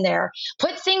yogurts in there.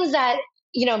 Put things that,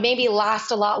 maybe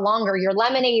last a lot longer, your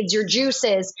lemonades, your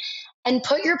juices, and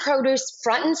put your produce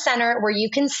front and center where you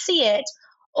can see it.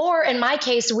 Or in my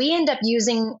case, we end up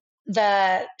using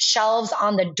the shelves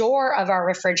on the door of our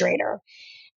refrigerator.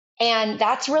 And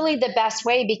that's really the best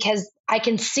way because I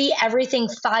can see everything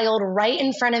filed right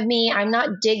in front of me. I'm not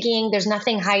digging. There's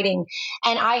nothing hiding.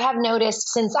 And I have noticed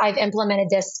since I've implemented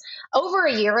this over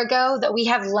a year ago that we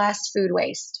have less food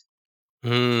waste.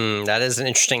 That is an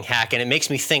interesting hack. And it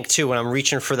makes me think, too, when I'm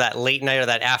reaching for that late night or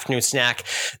that afternoon snack,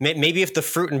 maybe if the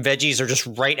fruit and veggies are just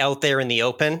right out there in the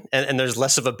open and there's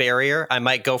less of a barrier, I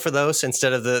might go for those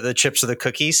instead of the chips or the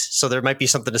cookies. So there might be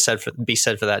something to be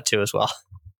said for that, too, as well.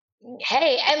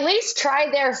 Hey, at least try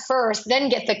there first, then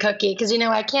get the cookie. Because,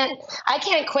 I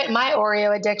can't quit my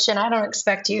Oreo addiction. I don't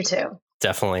expect you to.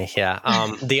 Definitely. Yeah.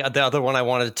 The other one I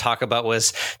wanted to talk about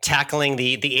was tackling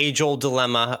the age old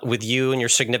dilemma with you and your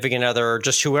significant other, or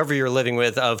just whoever you're living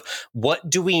with, of what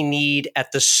do we need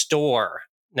at the store?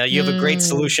 Now you have a great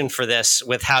solution for this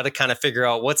with how to kind of figure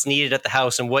out what's needed at the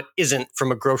house and what isn't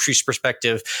from a groceries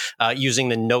perspective, using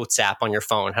the Notes app on your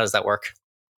phone. How does that work?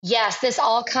 Yes, this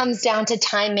all comes down to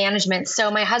time management.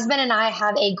 So my husband and I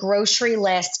have a grocery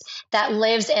list that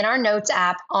lives in our Notes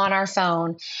app on our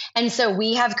phone. And so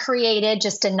we have created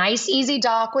just a nice, easy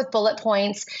doc with bullet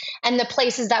points and the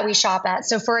places that we shop at.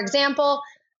 So for example,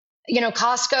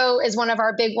 Costco is one of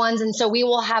our big ones. And so we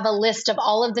will have a list of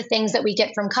all of the things that we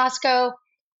get from Costco,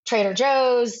 Trader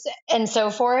Joe's, and so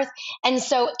forth. And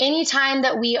so anytime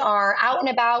that we are out and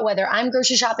about, whether I'm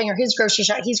grocery shopping or he's grocery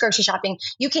shopping,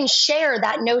 you can share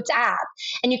that Notes app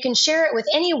and you can share it with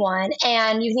anyone,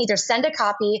 and you can either send a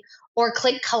copy or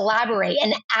click collaborate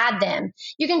and add them.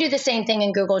 You can do the same thing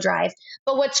in Google Drive.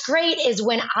 But what's great is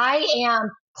when I am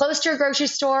close to a grocery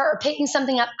store or picking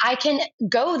something up, I can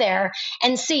go there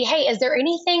and see, hey, is there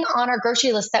anything on our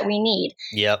grocery list that we need?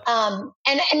 Yep.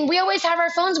 And we always have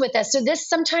our phones with us. So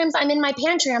sometimes I'm in my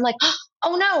pantry. I'm like,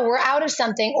 oh no, we're out of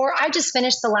something. Or I just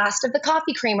finished the last of the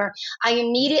coffee creamer. I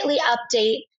immediately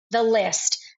update the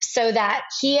list so that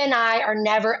he and I are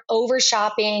never over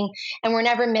shopping and we're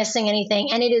never missing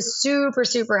anything. And it is super,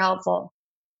 super helpful.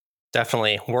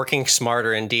 Definitely. Working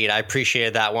smarter indeed. I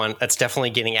appreciated that one. That's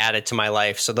definitely getting added to my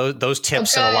life. So those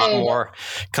tips and a lot more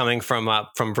coming from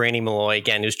Brandi Milloy,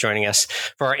 again, who's joining us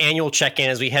for our annual check-in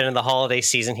as we head into the holiday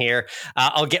season here.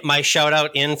 I'll get my shout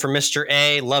out in for Mr.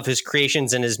 A. Love his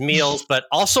creations and his meals, but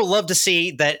also love to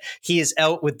see that he is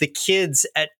out with the kids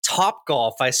at Top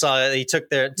Golf. I saw that he took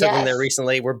them there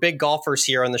recently. We're big golfers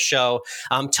here on the show.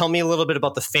 Tell me a little bit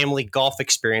about the family golf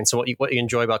experience and what you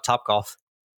enjoy about Top Golf.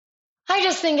 I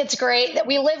just think it's great that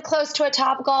we live close to a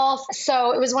Top Golf.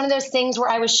 So it was one of those things where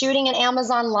I was shooting an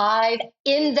Amazon Live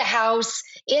in the house,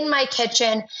 in my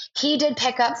kitchen. He did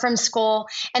pick up from school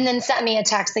and then sent me a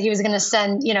text that he was going to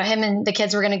send, him and the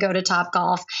kids were going to go to Top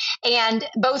Golf. And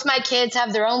both my kids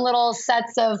have their own little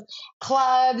sets of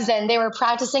clubs and they were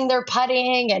practicing their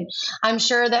putting. And I'm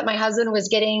sure that my husband was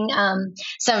getting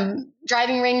some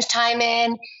driving range time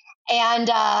in. And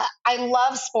I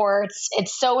love sports.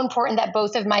 It's so important that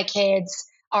both of my kids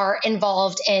are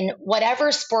involved in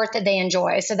whatever sport that they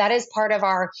enjoy. So that is part of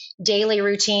our daily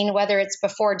routine, whether it's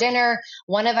before dinner,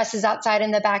 one of us is outside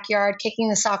in the backyard kicking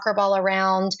the soccer ball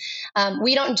around.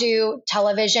 We don't do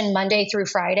television Monday through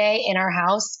Friday in our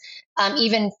house,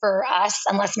 even for us,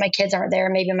 unless my kids aren't there.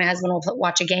 Maybe my husband will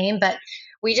watch a game, but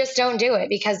we just don't do it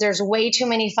because there's way too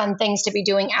many fun things to be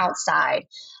doing outside.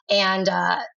 And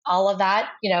all of that,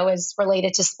 is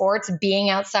related to sports, being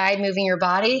outside, moving your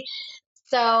body.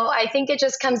 So I think it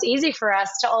just comes easy for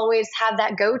us to always have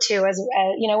that go-to as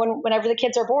whenever the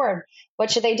kids are bored.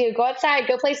 What should they do? Go outside,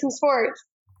 go play some sports.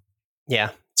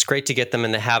 Yeah. It's great to get them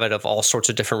in the habit of all sorts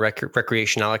of different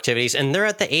recreational activities. And they're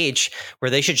at the age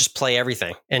where they should just play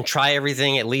everything and try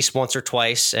everything at least once or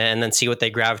twice and then see what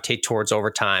they gravitate towards over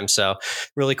time. So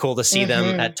really cool to see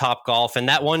them at Top Golf. And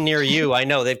that one near you, I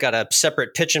know they've got a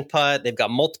separate pitch and putt. They've got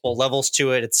multiple levels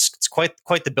to it. It's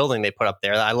quite the building they put up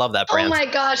there. I love that brand. Oh my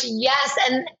gosh, yes.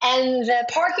 And the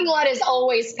parking lot is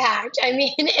always packed. I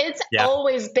mean, it's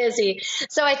always busy.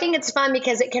 So I think it's fun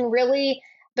because it can really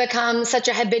become such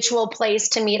a habitual place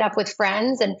to meet up with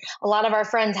friends. And a lot of our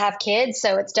friends have kids.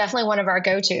 So it's definitely one of our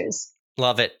go-tos.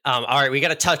 Love it. All right. We got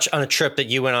to touch on a trip that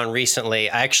you went on recently.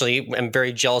 I actually am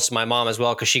very jealous of my mom as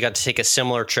well because she got to take a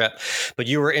similar trip. But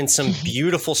you were in some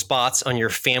beautiful spots on your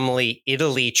family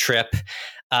Italy trip.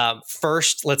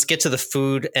 First, let's get to the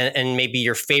food and maybe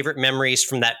your favorite memories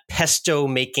from that pesto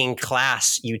making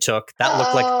class you took. That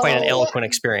looked like quite an eloquent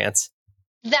experience.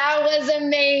 That was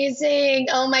amazing.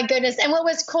 Oh my goodness. And what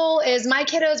was cool is my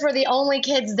kiddos were the only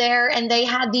kids there and they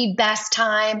had the best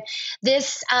time.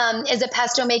 This is a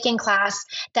pesto making class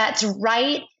that's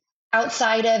right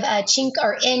outside of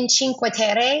in Cinque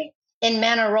Terre in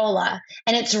Manarola.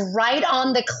 And it's right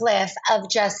on the cliff of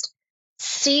just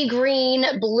sea green,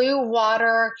 blue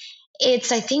water.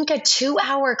 It's, I think, a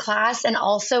 2-hour class and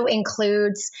also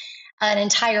includes an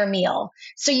entire meal.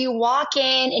 So you walk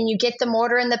in and you get the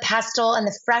mortar and the pestle and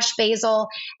the fresh basil,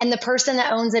 and the person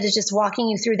that owns it is just walking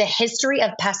you through the history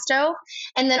of pesto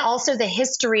and then also the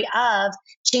history of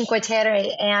Cinque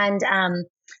Terre. And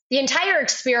the entire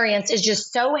experience is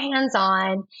just so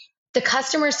hands-on. The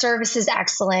customer service is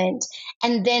excellent.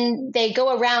 And then they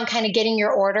go around kind of getting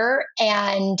your order,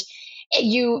 and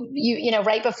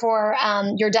right before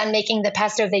you're done making the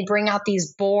pesto, they bring out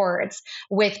these boards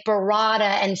with burrata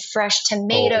and fresh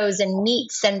tomatoes and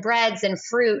meats and breads and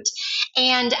fruit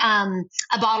and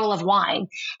a bottle of wine.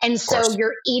 And so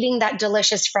you're eating that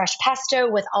delicious fresh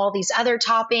pesto with all these other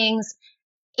toppings.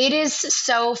 It is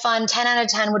so fun. 10 out of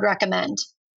 10 would recommend.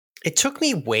 It took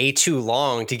me way too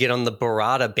long to get on the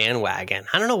burrata bandwagon.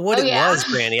 I don't know what was,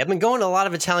 Brandi. I've been going to a lot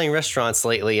of Italian restaurants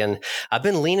lately, and I've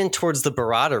been leaning towards the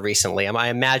burrata recently. I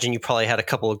imagine you probably had a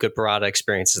couple of good burrata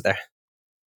experiences there.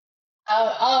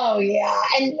 Oh yeah.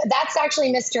 And that's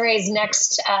actually Mr. A's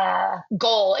next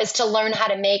goal is to learn how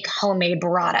to make homemade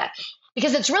burrata,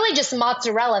 because it's really just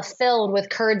mozzarella filled with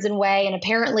curds and whey. And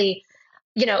apparently,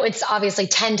 it's obviously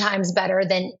 10 times better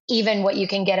than even what you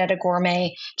can get at a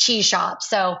gourmet cheese shop.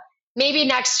 So maybe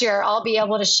next year I'll be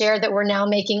able to share that we're now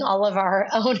making all of our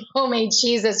own homemade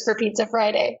cheeses for Pizza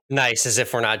Friday. Nice, as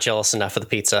if we're not jealous enough of the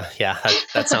pizza. Yeah,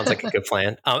 that sounds like a good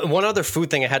plan. One other food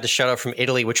thing I had to shout out from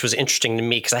Italy, which was interesting to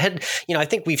me, because I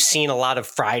think we've seen a lot of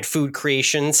fried food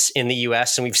creations in the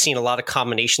US, and we've seen a lot of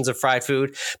combinations of fried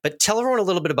food. But tell everyone a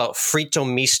little bit about fritto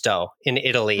misto in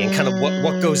Italy and kind of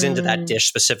what goes into that dish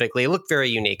specifically. It looked very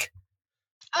unique.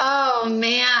 Oh,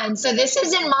 man. So this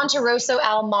is in Monterosso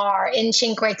al Mar in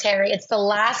Cinque Terre. It's the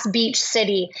last beach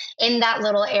city in that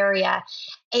little area.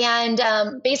 And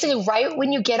basically right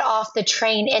when you get off the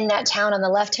train in that town on the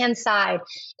left-hand side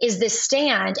is this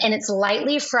stand, and it's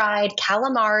lightly fried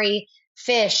calamari,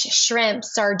 fish, shrimp,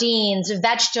 sardines,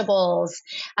 vegetables.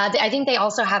 I think they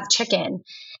also have chicken,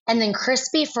 and then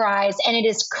crispy fries, and it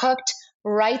is cooked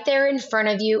right there in front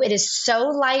of you. It is so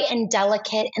light and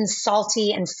delicate and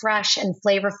salty and fresh and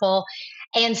flavorful.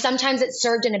 And sometimes it's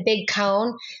served in a big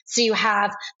cone. So you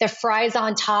have the fries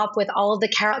on top with all of the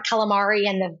calamari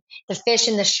and the fish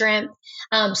and the shrimp.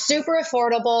 Super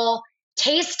affordable,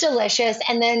 tastes delicious.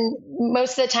 And then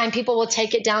most of the time people will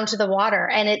take it down to the water,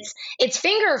 and it's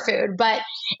finger food. But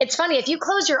it's funny, if you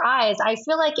close your eyes, I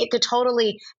feel like it could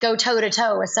totally go toe to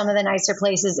toe with some of the nicer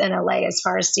places in LA as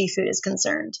far as seafood is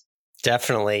concerned.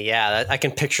 Definitely. Yeah. I can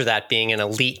picture that being an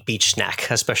elite beach snack,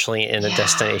 especially in a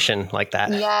destination like that.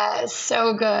 Yes.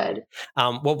 So good.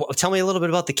 Well, tell me a little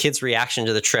bit about the kids' reaction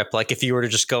to the trip. Like if you were to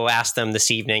just go ask them this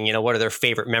evening, what are their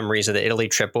favorite memories of the Italy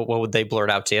trip? What would they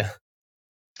blurt out to you?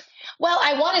 Well,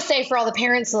 I want to say for all the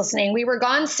parents listening, we were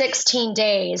gone 16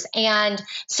 days, and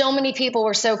so many people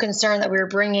were so concerned that we were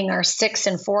bringing our 6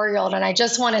 and 4-year-old. And I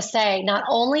just want to say, not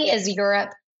only is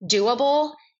Europe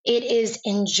doable, it is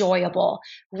enjoyable.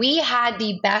 We had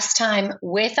the best time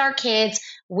with our kids,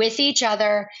 with each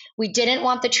other. We didn't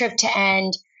want the trip to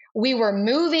end. We were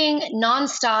moving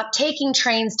nonstop, taking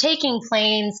trains, taking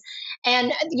planes.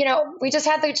 And, we just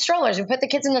had the strollers. We put the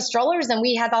kids in the strollers and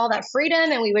we had all that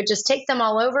freedom and we would just take them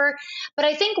all over. But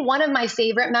I think one of my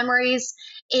favorite memories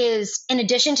is, in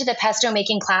addition to the pesto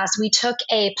making class, we took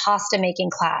a pasta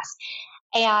making class.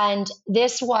 And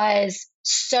this was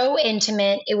so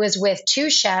intimate. It was with two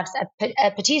chefs,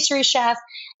 a patisserie chef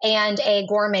and a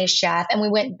gourmet chef. And we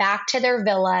went back to their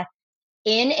villa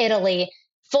in Italy.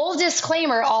 Full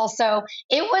disclaimer also,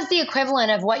 it was the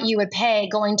equivalent of what you would pay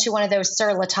going to one of those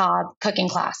Sur La Table cooking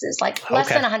classes, like less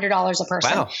than $100 a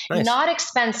person. Wow, nice. Not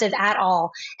expensive at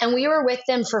all. And we were with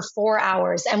them for 4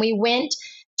 hours and we went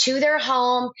to their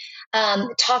home,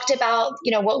 talked about,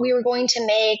 what we were going to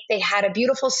make. They had a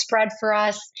beautiful spread for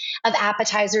us of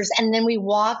appetizers. And then we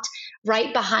walked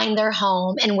right behind their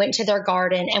home and went to their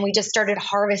garden. And we just started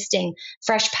harvesting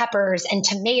fresh peppers and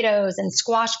tomatoes and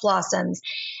squash blossoms.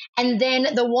 And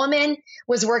then the woman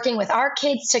was working with our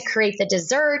kids to create the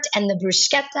dessert and the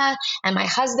bruschetta. And my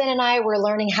husband and I were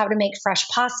learning how to make fresh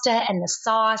pasta and the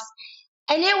sauce.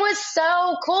 And it was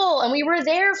so cool. And we were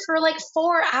there for like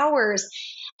 4 hours.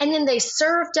 And then they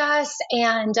served us.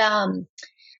 And,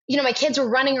 my kids were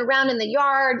running around in the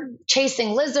yard chasing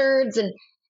lizards. And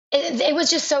it was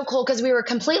just so cool because we were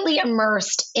completely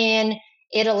immersed in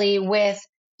Italy with,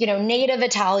 native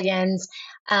Italians.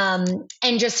 And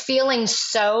just feeling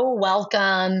so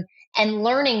welcome and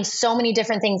learning so many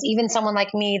different things. Even someone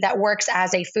like me that works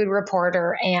as a food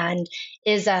reporter and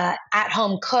is a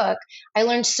at-home cook, I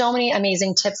learned so many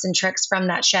amazing tips and tricks from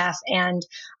that chef. And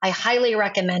I highly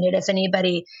recommend it. If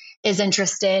anybody is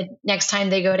interested, next time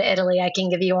they go to Italy, I can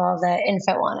give you all the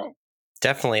info on it.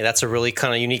 Definitely. That's a really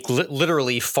kind of unique,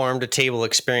 literally farm to table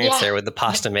experience there with the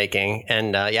pasta making.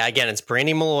 And again, it's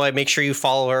Brandi Milloy. Make sure you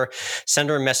follow her, send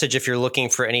her a message if you're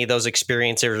looking for any of those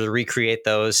experiences or to recreate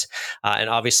those. And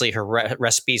obviously her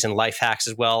recipes and life hacks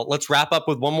as well. Let's wrap up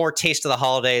with one more taste of the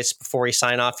holidays before we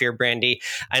sign off here, Brandi.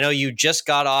 I know you just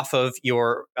got off of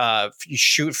your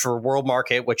shoot for World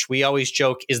Market, which we always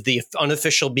joke is the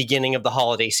unofficial beginning of the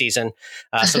holiday season.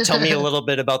 So tell me a little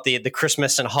bit about the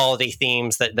Christmas and holiday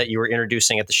themes that you were introducing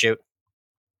at the shoot.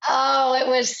 Oh, it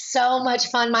was so much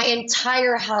fun. My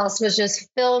entire house was just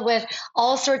filled with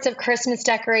all sorts of Christmas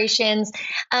decorations.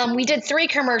 We did 3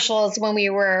 commercials when we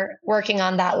were working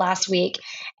on that last week.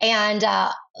 And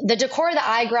the decor that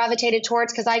I gravitated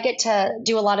towards, because I get to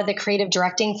do a lot of the creative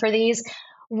directing for these,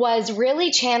 was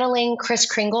really channeling Kris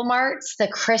Kringelmart's, the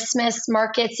Christmas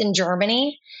markets in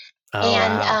Germany.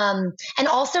 And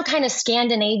also kind of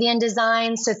Scandinavian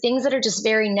design. So things that are just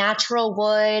very natural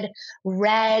wood,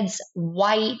 reds,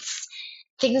 whites,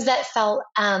 things that felt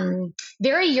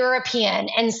very European.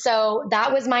 And so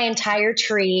that was my entire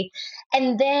tree.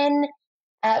 And then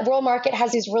World Market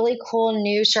has these really cool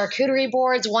new charcuterie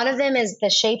boards. One of them is the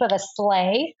shape of a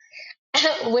sleigh,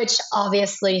 which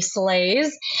obviously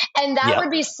slays. And that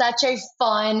would be such a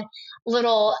fun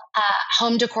little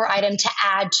home decor item to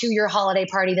add to your holiday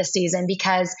party this season,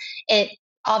 because it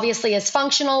obviously is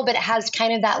functional, but it has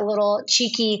kind of that little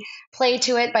cheeky play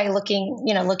to it by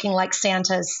looking like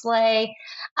Santa's sleigh.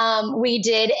 We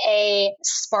did a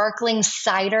sparkling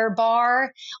cider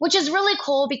bar, which is really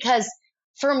cool because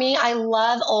for me, I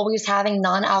love always having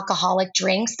non-alcoholic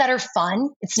drinks that are fun.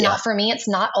 It's not for me. It's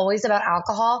not always about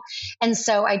alcohol. And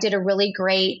so I did a really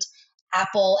great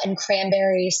apple and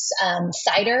cranberry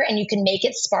cider, and you can make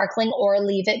it sparkling or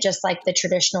leave it just like the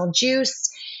traditional juice,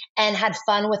 and had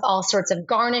fun with all sorts of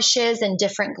garnishes and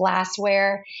different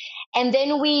glassware. And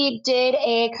then we did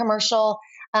a commercial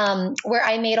where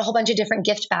I made a whole bunch of different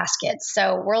gift baskets.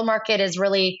 So World Market is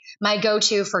really my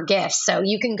go-to for gifts. So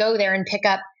you can go there and pick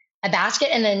up a basket,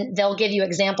 and then they'll give you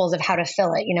examples of how to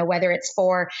fill it, whether it's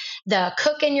for the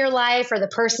cook in your life or the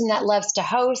person that loves to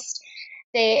host.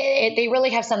 They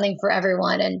really have something for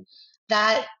everyone. And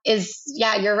that is,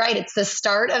 you're right. It's the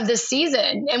start of the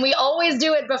season. And we always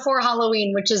do it before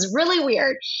Halloween, which is really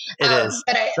weird. It is.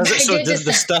 But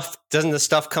doesn't the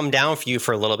stuff come down for you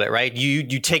for a little bit, right?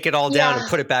 You take it all down and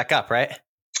put it back up, right?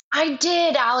 I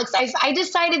did, Alex. I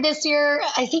decided this year,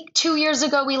 I think 2 years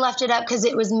ago, we left it up because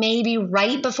it was maybe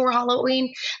right before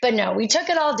Halloween. But no, we took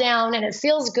it all down and it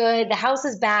feels good. The house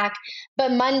is back.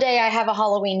 But Monday I have a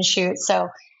Halloween shoot. So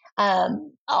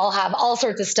I'll have all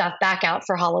sorts of stuff back out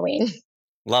for Halloween.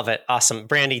 Love it. Awesome.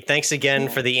 Brandi, thanks again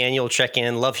for the annual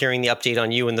check-in. Love hearing the update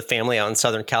on you and the family out in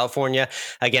Southern California.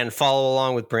 Again, follow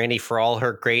along with Brandi for all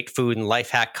her great food and life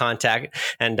hack content,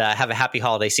 and have a happy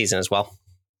holiday season as well.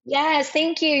 Yes.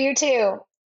 Thank you. You too.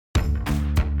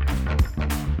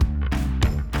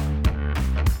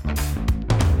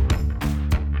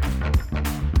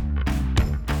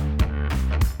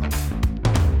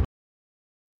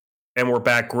 And we're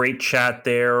back. Great chat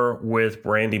there with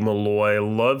Brandi Milloy.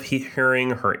 Love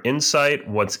hearing her insight,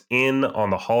 what's in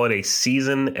on the holiday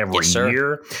season every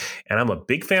year. And I'm a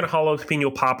big fan of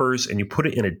jalapeno poppers, and you put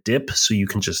it in a dip so you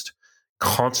can just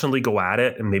constantly go at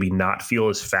it and maybe not feel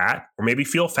as fat or maybe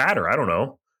feel fatter. I don't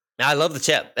know. I love the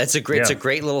tip. It's a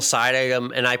great little side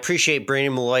item, and I appreciate Brandi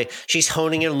Milloy. She's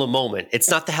honing in on the moment. It's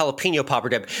not the jalapeno popper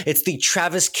dip. It's the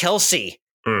Travis Kelce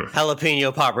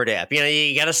jalapeno popper dip.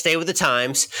 You got to stay with the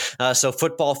times. So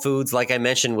football foods, like I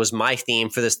mentioned, was my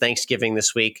theme for this Thanksgiving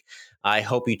this week. I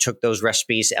hope you took those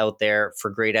recipes out there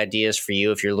for great ideas for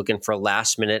you. If you're looking for a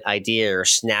last minute idea or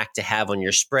snack to have on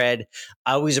your spread,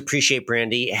 I always appreciate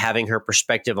Brandi having her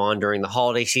perspective on during the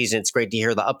holiday season. It's great to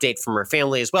hear the update from her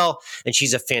family as well. And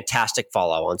she's a fantastic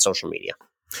follow on social media.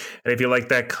 And if you like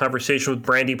that conversation with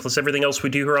Brandi, plus everything else we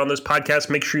do here on this podcast,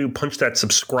 make sure you punch that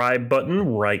subscribe button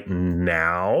right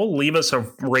now. Leave us a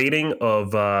rating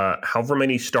of however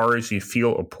many stars you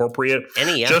feel appropriate.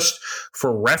 Just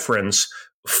for reference,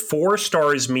 4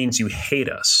 stars means you hate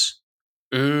us.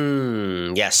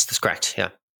 Yes, that's correct. Yeah.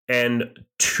 And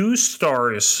 2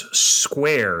 stars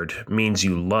squared means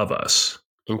you love us.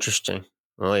 Interesting.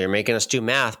 Well, you're making us do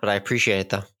math, but I appreciate it,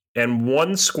 though. And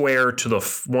 1 star to the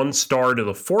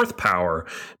 4th power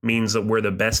means that we're the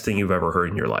best thing you've ever heard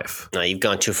in your life. No, you've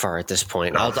gone too far at this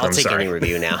point. I'll take any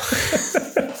review now.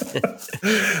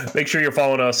 Make sure you're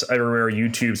following us everywhere: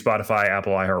 YouTube, Spotify,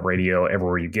 Apple, iHeartRadio,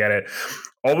 everywhere you get it.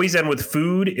 Always End with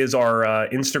Food is our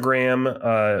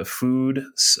Instagram food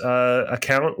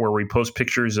account where we post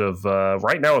pictures of.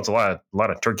 Right now, it's a lot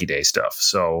of Turkey Day stuff.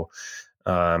 So.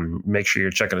 Make sure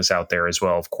you're checking us out there as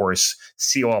well. Of course,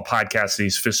 COL Podcast,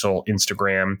 his official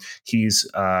Instagram. He's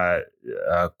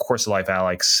Course of Life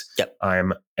Alex. Yep.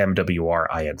 I'm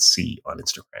MWRINC on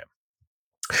Instagram.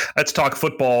 Let's talk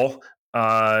football.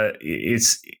 You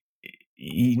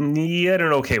had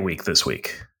an okay week this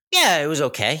week. Yeah, it was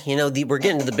okay. We're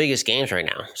getting to the biggest games right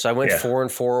now. So I went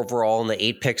 4-4 overall in the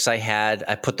 8 picks I had.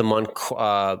 I put them on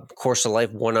Course of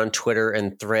Life, one on Twitter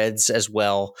and Threads as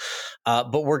well.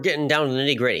 But we're getting down to the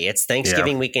nitty gritty. It's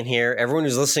Thanksgiving weekend here. Everyone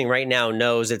who's listening right now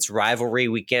knows it's rivalry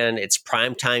weekend. It's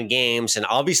primetime games. And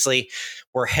obviously,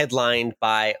 we're headlined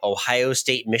by Ohio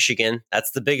State, Michigan.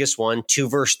 That's the biggest one, 2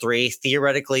 versus 3.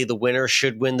 Theoretically, the winner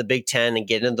should win the Big Ten and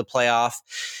get into the playoff.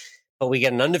 But we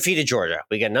got an undefeated Georgia.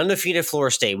 We got an undefeated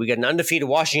Florida State. We got an undefeated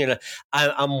Washington.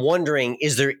 I'm wondering,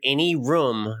 is there any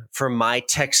room for my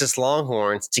Texas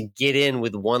Longhorns to get in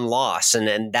with 1 loss?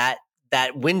 And that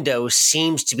window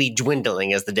seems to be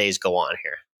dwindling as the days go on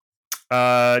here.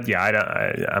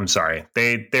 I'm sorry.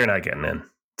 They're not getting in.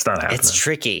 It's not happening. It's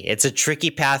tricky. It's a tricky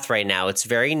path right now. It's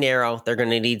very narrow. They're going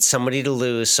to need somebody to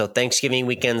lose. So Thanksgiving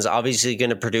weekend's obviously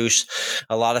going to produce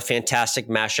a lot of fantastic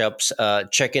mashups.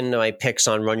 Check in my picks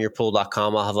on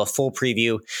runyourpool.com. I'll have a full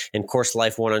preview and Course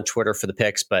Life one on Twitter for the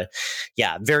picks. But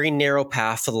yeah, very narrow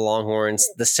path for the Longhorns.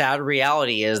 The sad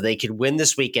reality is they could win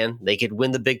this weekend. They could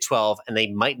win the Big 12 and they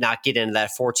might not get into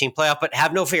that 14 playoff. But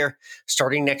have no fear.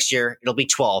 Starting next year, it'll be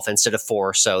 12 instead of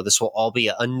 4. So this will all be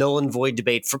a null and void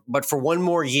debate. But for one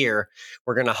more year,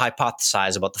 we're going to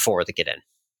hypothesize about the 4 that get in.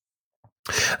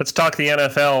 Let's talk the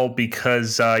NFL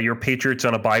because your Patriots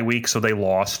on a bye week, so they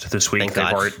lost this week.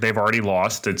 They've already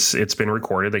lost. It's been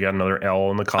recorded. They got another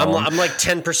L in the column. I'm like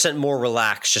 10% more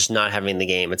relaxed just not having the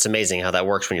game. It's amazing how that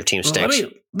works when your team stinks.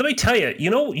 Let me tell you. You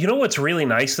know what's really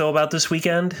nice though about this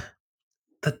weekend?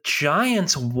 The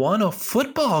Giants won a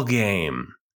football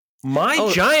game.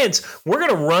 Giants, we're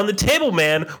going to run the table,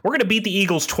 man. We're going to beat the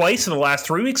Eagles twice in the last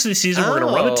 3 weeks of the season. We're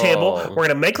going to run the table. We're going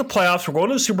to make the playoffs. We're going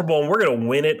to the Super Bowl, and we're going to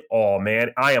win it all,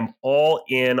 man. I am all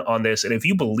in on this. And if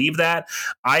you believe that,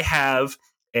 I have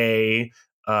you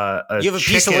have a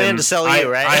piece of land to sell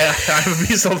you, right? I have a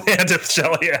piece of land to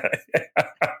sell you.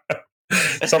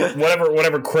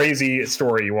 Whatever crazy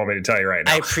story you want me to tell you right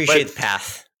now. I appreciate the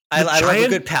path. I love a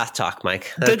good path talk,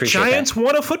 Mike. The Giants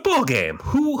won a football game.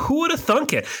 Who would have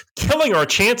thunk it? Killing our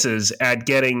chances at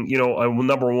getting, a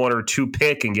number 1 or 2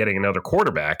 pick and getting another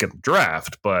quarterback in the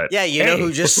draft. But yeah, you know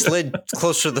who just slid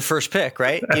closer to the first pick,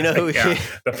 right? You know who? Yeah,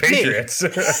 the Patriots.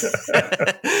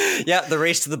 Yeah, the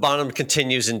race to the bottom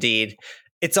continues indeed.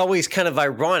 It's always kind of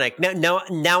ironic.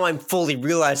 Now I'm fully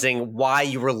realizing why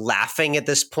you were laughing at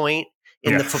this point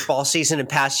in the football season in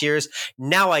past years.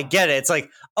 Now I get it. It's like,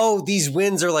 these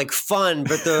wins are like fun,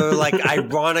 but they're like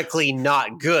ironically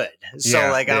not good. So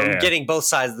I'm getting both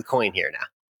sides of the coin here now.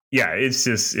 Yeah, it's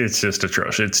just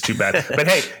atrocious. It's too bad. But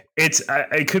hey,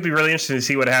 it could be really interesting to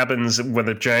see what happens when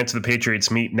the Giants and the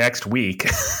Patriots meet next week.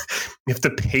 If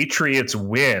the Patriots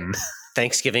win.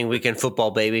 Thanksgiving weekend football,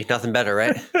 baby. Nothing better,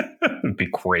 right? It'd be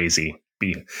crazy.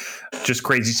 be just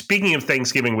crazy. Speaking of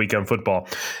Thanksgiving weekend football,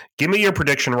 give me your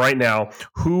prediction right now.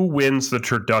 Who wins the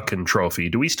Turducken Trophy?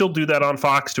 Do we still do that on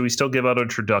Fox? Do we still give out a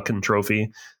Turducken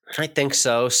Trophy? I think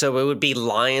so. So it would be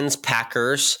Lions,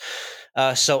 Packers.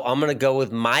 So I'm going to go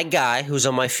with my guy who's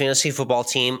on my fantasy football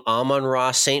team,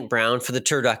 Amon-Ra St. Brown, for the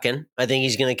Turducken. I think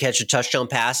he's going to catch a touchdown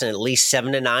pass and at least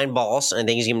 7 to 9 balls. I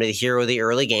think he's going to be the hero of the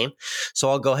early game. So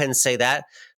I'll go ahead and say that.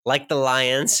 Like the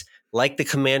Lions, like the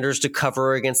Commanders to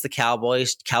cover against the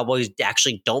Cowboys. Cowboys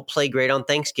actually don't play great on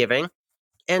Thanksgiving.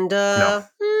 And I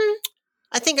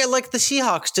think I like the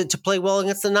Seahawks to play well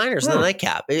against the Niners in the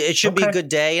nightcap. It should be a good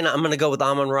day, and I'm going to go with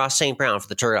Amon-Ra St. Brown for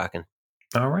the Turducken.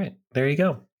 All right. There you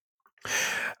go.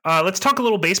 Let's talk a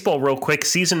little baseball real quick.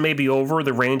 Season may be over.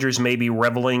 The Rangers may be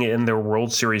reveling in their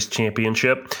World Series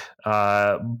championship.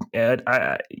 The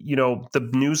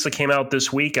news that came out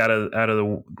this week out of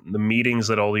the meetings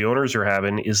that all the owners are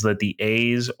having is that the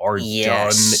A's are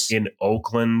done in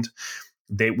Oakland.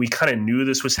 We kind of knew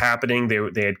this was happening.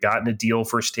 They had gotten a deal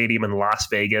for a stadium in Las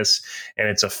Vegas, and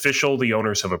it's official. The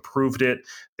owners have approved it.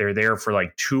 They're there for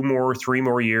like 3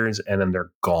 more years, and then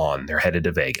they're gone. They're headed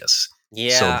to Vegas.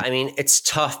 Yeah, it's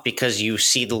tough because you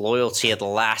see the loyalty at the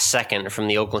last second from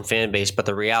the Oakland fan base, but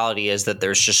the reality is that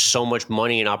there's just so much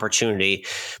money and opportunity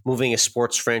moving a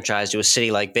sports franchise to a city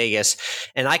like Vegas.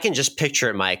 And I can just picture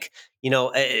it, Mike.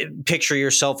 Picture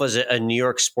yourself as a New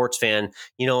York sports fan.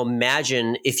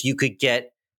 Imagine if you could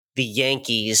get the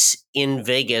Yankees in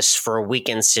Vegas for a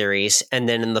weekend series, and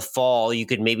then in the fall you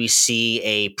could maybe see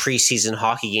a preseason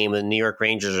hockey game with the New York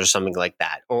Rangers or something like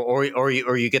that, or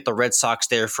you get the Red Sox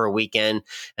there for a weekend,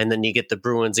 and then you get the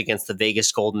Bruins against the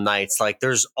Vegas Golden Knights. Like,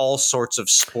 there's all sorts of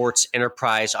sports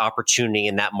enterprise opportunity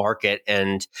in that market,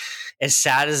 and as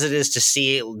sad as it is to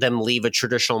see them leave a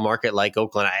traditional market like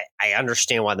Oakland, I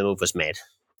understand why the move was made.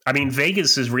 I mean,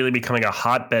 Vegas is really becoming a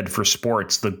hotbed for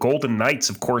sports. The Golden Knights,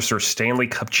 of course, are Stanley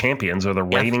Cup champions, or the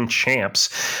reigning champs.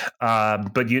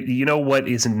 But you know what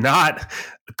is not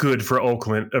good for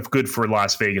Oakland, good for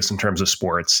Las Vegas in terms of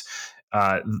sports?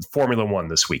 Formula One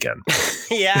this weekend.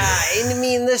 Yeah, I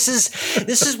mean, this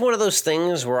is one of those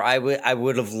things where I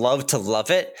would have loved to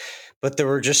love it, but there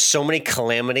were just so many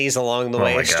calamities along the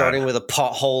way, starting with a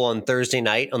pothole on Thursday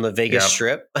night on the Vegas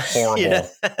Strip. Horrible.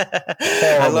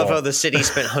 Horrible. I love how the city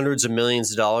spent hundreds of millions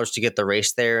of dollars to get the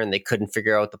race there, and they couldn't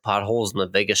figure out the potholes on the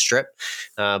Vegas Strip.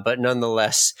 But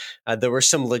nonetheless, there were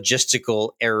some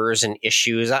logistical errors and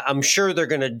issues. I'm sure they're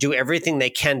going to do everything they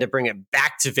can to bring it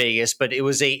back to Vegas, but it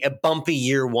was a bumpy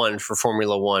year one for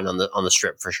Formula One on the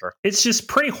Strip for sure. It's just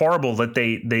pretty horrible that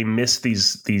they missed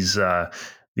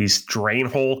these drain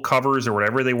hole covers or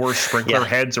whatever they were, sprinkler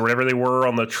heads or whatever they were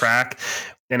on the track,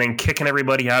 and then kicking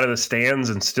everybody out of the stands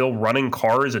and still running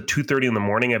cars at 2:30 in the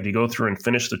morning after you go through and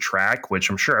finish the track, which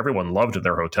I'm sure everyone loved in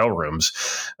their hotel rooms.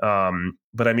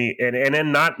 But I mean, and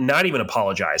then not even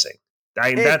apologizing.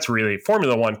 That's really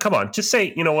Formula One. Come on, just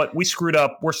say, you know what, we screwed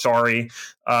up. We're sorry.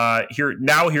 Here's your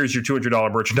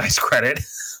 $200 merchandise credit.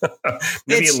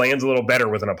 Maybe it lands a little better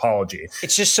with an apology.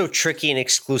 It's just so tricky and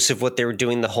exclusive what they were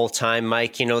doing the whole time,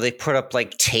 Mike. They put up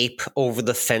like tape over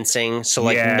the fencing, so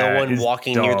no one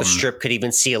walking near the strip could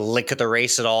even see a lick of the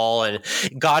race at all. And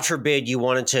God forbid you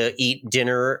wanted to eat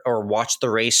dinner or watch the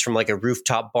race from like a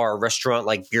rooftop bar or restaurant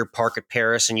like Beer Park at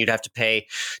Paris, and you'd have to pay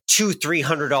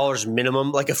 $200-300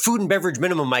 minimum, like a food and beverage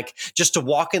minimum, Mike, just to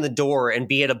walk in the door and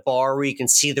be at a bar where you can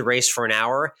see the race for an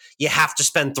hour. You have to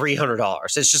spend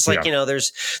 $300. It's just like,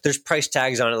 there's price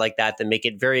tags on it like that make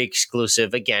it very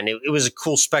exclusive. Again, it was a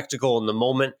cool spectacle in the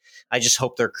moment. I just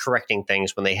hope they're correcting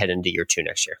things when they head into year 2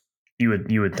 next year. You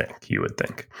would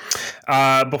think.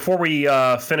 Before we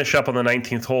finish up on the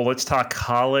 19th hole, let's talk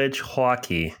college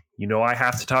hockey. I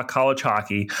have to talk college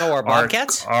hockey. Oh, our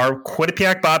Bobcats? Our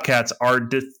Quinnipiac Bobcats are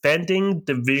defending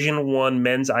Division I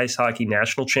men's ice hockey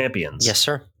national champions. Yes,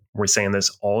 sir. We're saying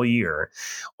this all year,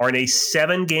 are in a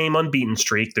 7-game unbeaten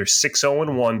streak. They're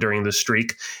 6-0-1 during the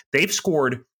streak. They've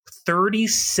scored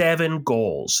 37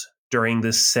 goals during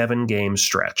this 7-game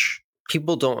stretch.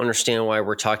 People don't understand why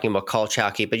we're talking about college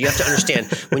hockey, but you have to understand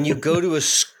when you go to a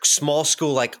small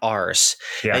school like ours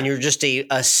and you're just a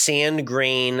sand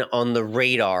grain on the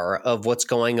radar of what's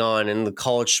going on in the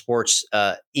college sports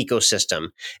ecosystem,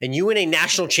 and you win a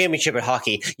national championship at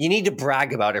hockey, you need to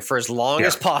brag about it for as long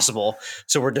as possible.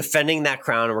 So we're defending that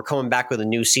crown, and we're coming back with a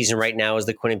new season right now as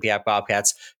the Quinnipiac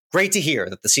Bobcats. Great to hear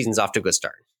that the season's off to a good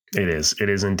start. It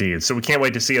is indeed. So we can't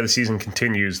wait to see how the season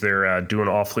continues. They're doing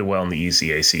awfully well in the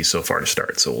ECAC so far to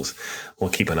start. So we'll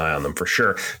keep an eye on them for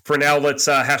sure. For now, let's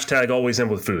hashtag always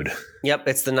end with food. Yep,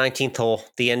 it's the 19th hole,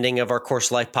 the ending of our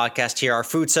Course Life podcast here. Our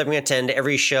food segment to end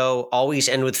every show, always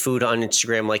end with food on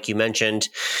Instagram, like you mentioned.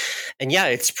 And yeah,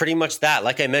 it's pretty much that.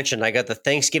 Like I mentioned, I got the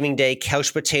Thanksgiving Day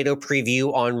couch potato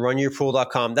preview on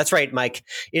runyourpool.com. That's right, Mike.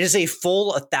 It is a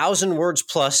full 1,000 words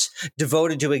plus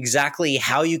devoted to exactly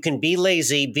how you can be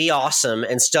lazy, be awesome,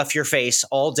 and stuff your face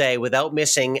all day without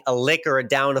missing a lick or a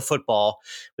down of football.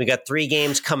 We got 3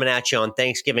 games coming at you on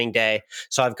Thanksgiving Day.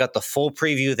 So I've got the full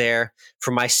preview there. For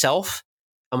myself,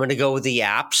 I'm going to go with the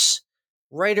apps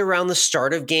right around the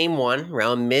start of game 1,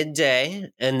 around midday.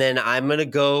 And then I'm going to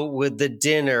go with the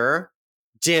dinner,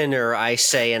 I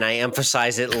say, and I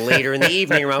emphasize it later in the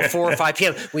evening around 4 or 5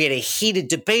 p.m. We had a heated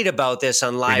debate about this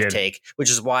on Live Take, which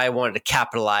is why I wanted to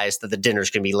capitalize that the dinner's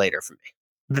going to be later for me.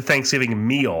 The Thanksgiving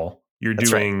meal you're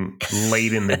doing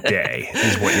late in the day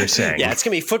is what you're saying. Yeah, it's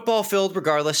going to be football filled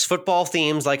regardless. Football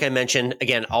themes, like I mentioned.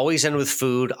 Again, always end with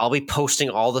food. I'll be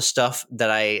posting all the stuff that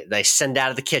I send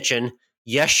out of the kitchen.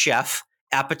 Yes, chef.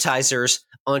 Appetizers,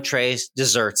 entrees,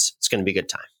 desserts. It's going to be a good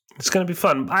time. It's going to be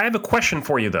fun. I have a question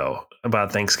for you, though,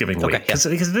 about Thanksgiving week.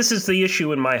 Because this is the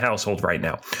issue in my household right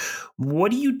now.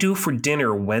 What do you do for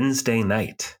dinner Wednesday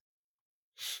night?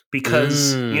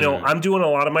 Because, I'm doing a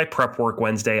lot of my prep work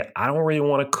Wednesday. I don't really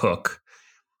want to cook.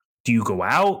 Do you go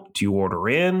out? Do you order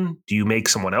in? Do you make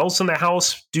someone else in the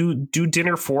house do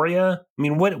dinner for you? I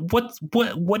mean, what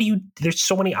do you, there's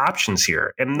so many options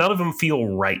here and none of them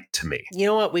feel right to me. You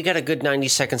know what? We got a good 90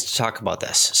 seconds to talk about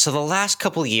this. So the last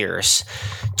couple of years,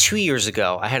 2 years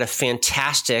ago, I had a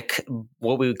fantastic,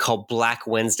 what we would call Black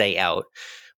Wednesday out,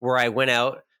 where I went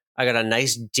out, I got a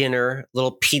nice dinner,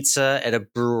 little pizza at a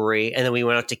brewery, and then we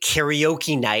went out to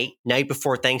karaoke night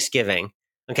before Thanksgiving.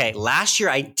 Okay, last year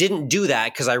I didn't do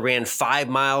that because I ran 5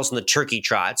 miles in the turkey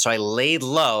trot, so I laid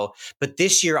low. But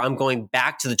this year I'm going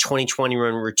back to the 2020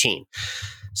 run routine.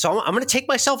 So I'm going to take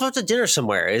myself out to dinner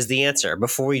somewhere is the answer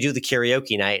before we do the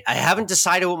karaoke night. I haven't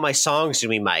decided what my song's going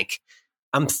to be, Mike.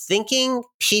 I'm thinking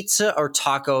pizza or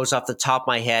tacos off the top of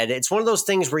my head. It's one of those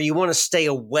things where you want to stay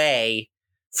away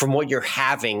from what you're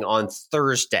having on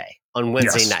Thursday, on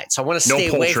Wednesday night. So I want to stay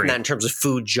away from that in terms of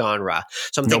food genre.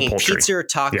 So I'm thinking pizza or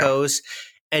tacos. Yeah.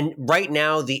 And right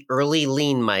now, the early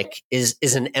lean, Mike, is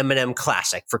an Eminem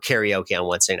classic for karaoke on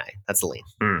Wednesday night. That's the lean.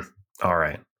 All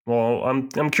right. Well,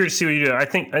 I'm curious to see what you do. I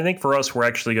think for us, we're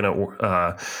actually going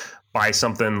to buy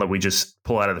something that we just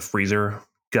pull out of the freezer.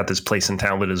 Got this place in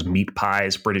town that is meat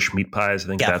pies, British meat pies. I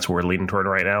think that's what we're leaning toward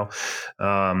right now.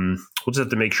 We'll just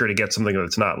have to make sure to get something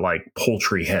that's not like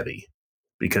poultry heavy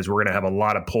because we're going to have a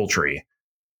lot of poultry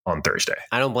on Thursday.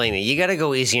 I don't blame you. You got to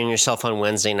go easy on yourself on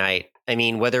Wednesday night. I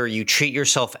mean, whether you treat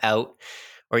yourself out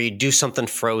or you do something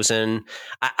frozen,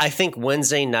 I think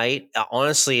Wednesday night,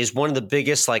 honestly, is one of the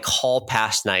biggest like hall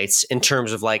pass nights in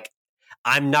terms of like,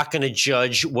 I'm not going to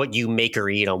judge what you make or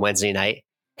eat on Wednesday night,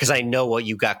 because I know what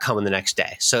you got coming the next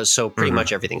day. So pretty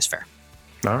much everything's fair.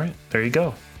 All right. There you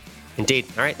go. Indeed.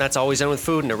 All right. That's always done with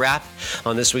food and a wrap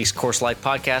on this week's Course Life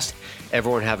podcast.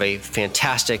 Everyone have a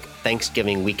fantastic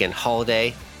Thanksgiving weekend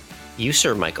holiday. You,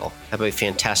 sir, Michael, have a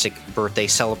fantastic birthday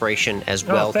celebration as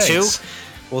well, too.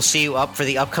 We'll see you up for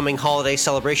the upcoming holiday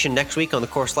celebration next week on the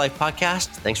Course Life podcast.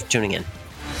 Thanks for tuning in.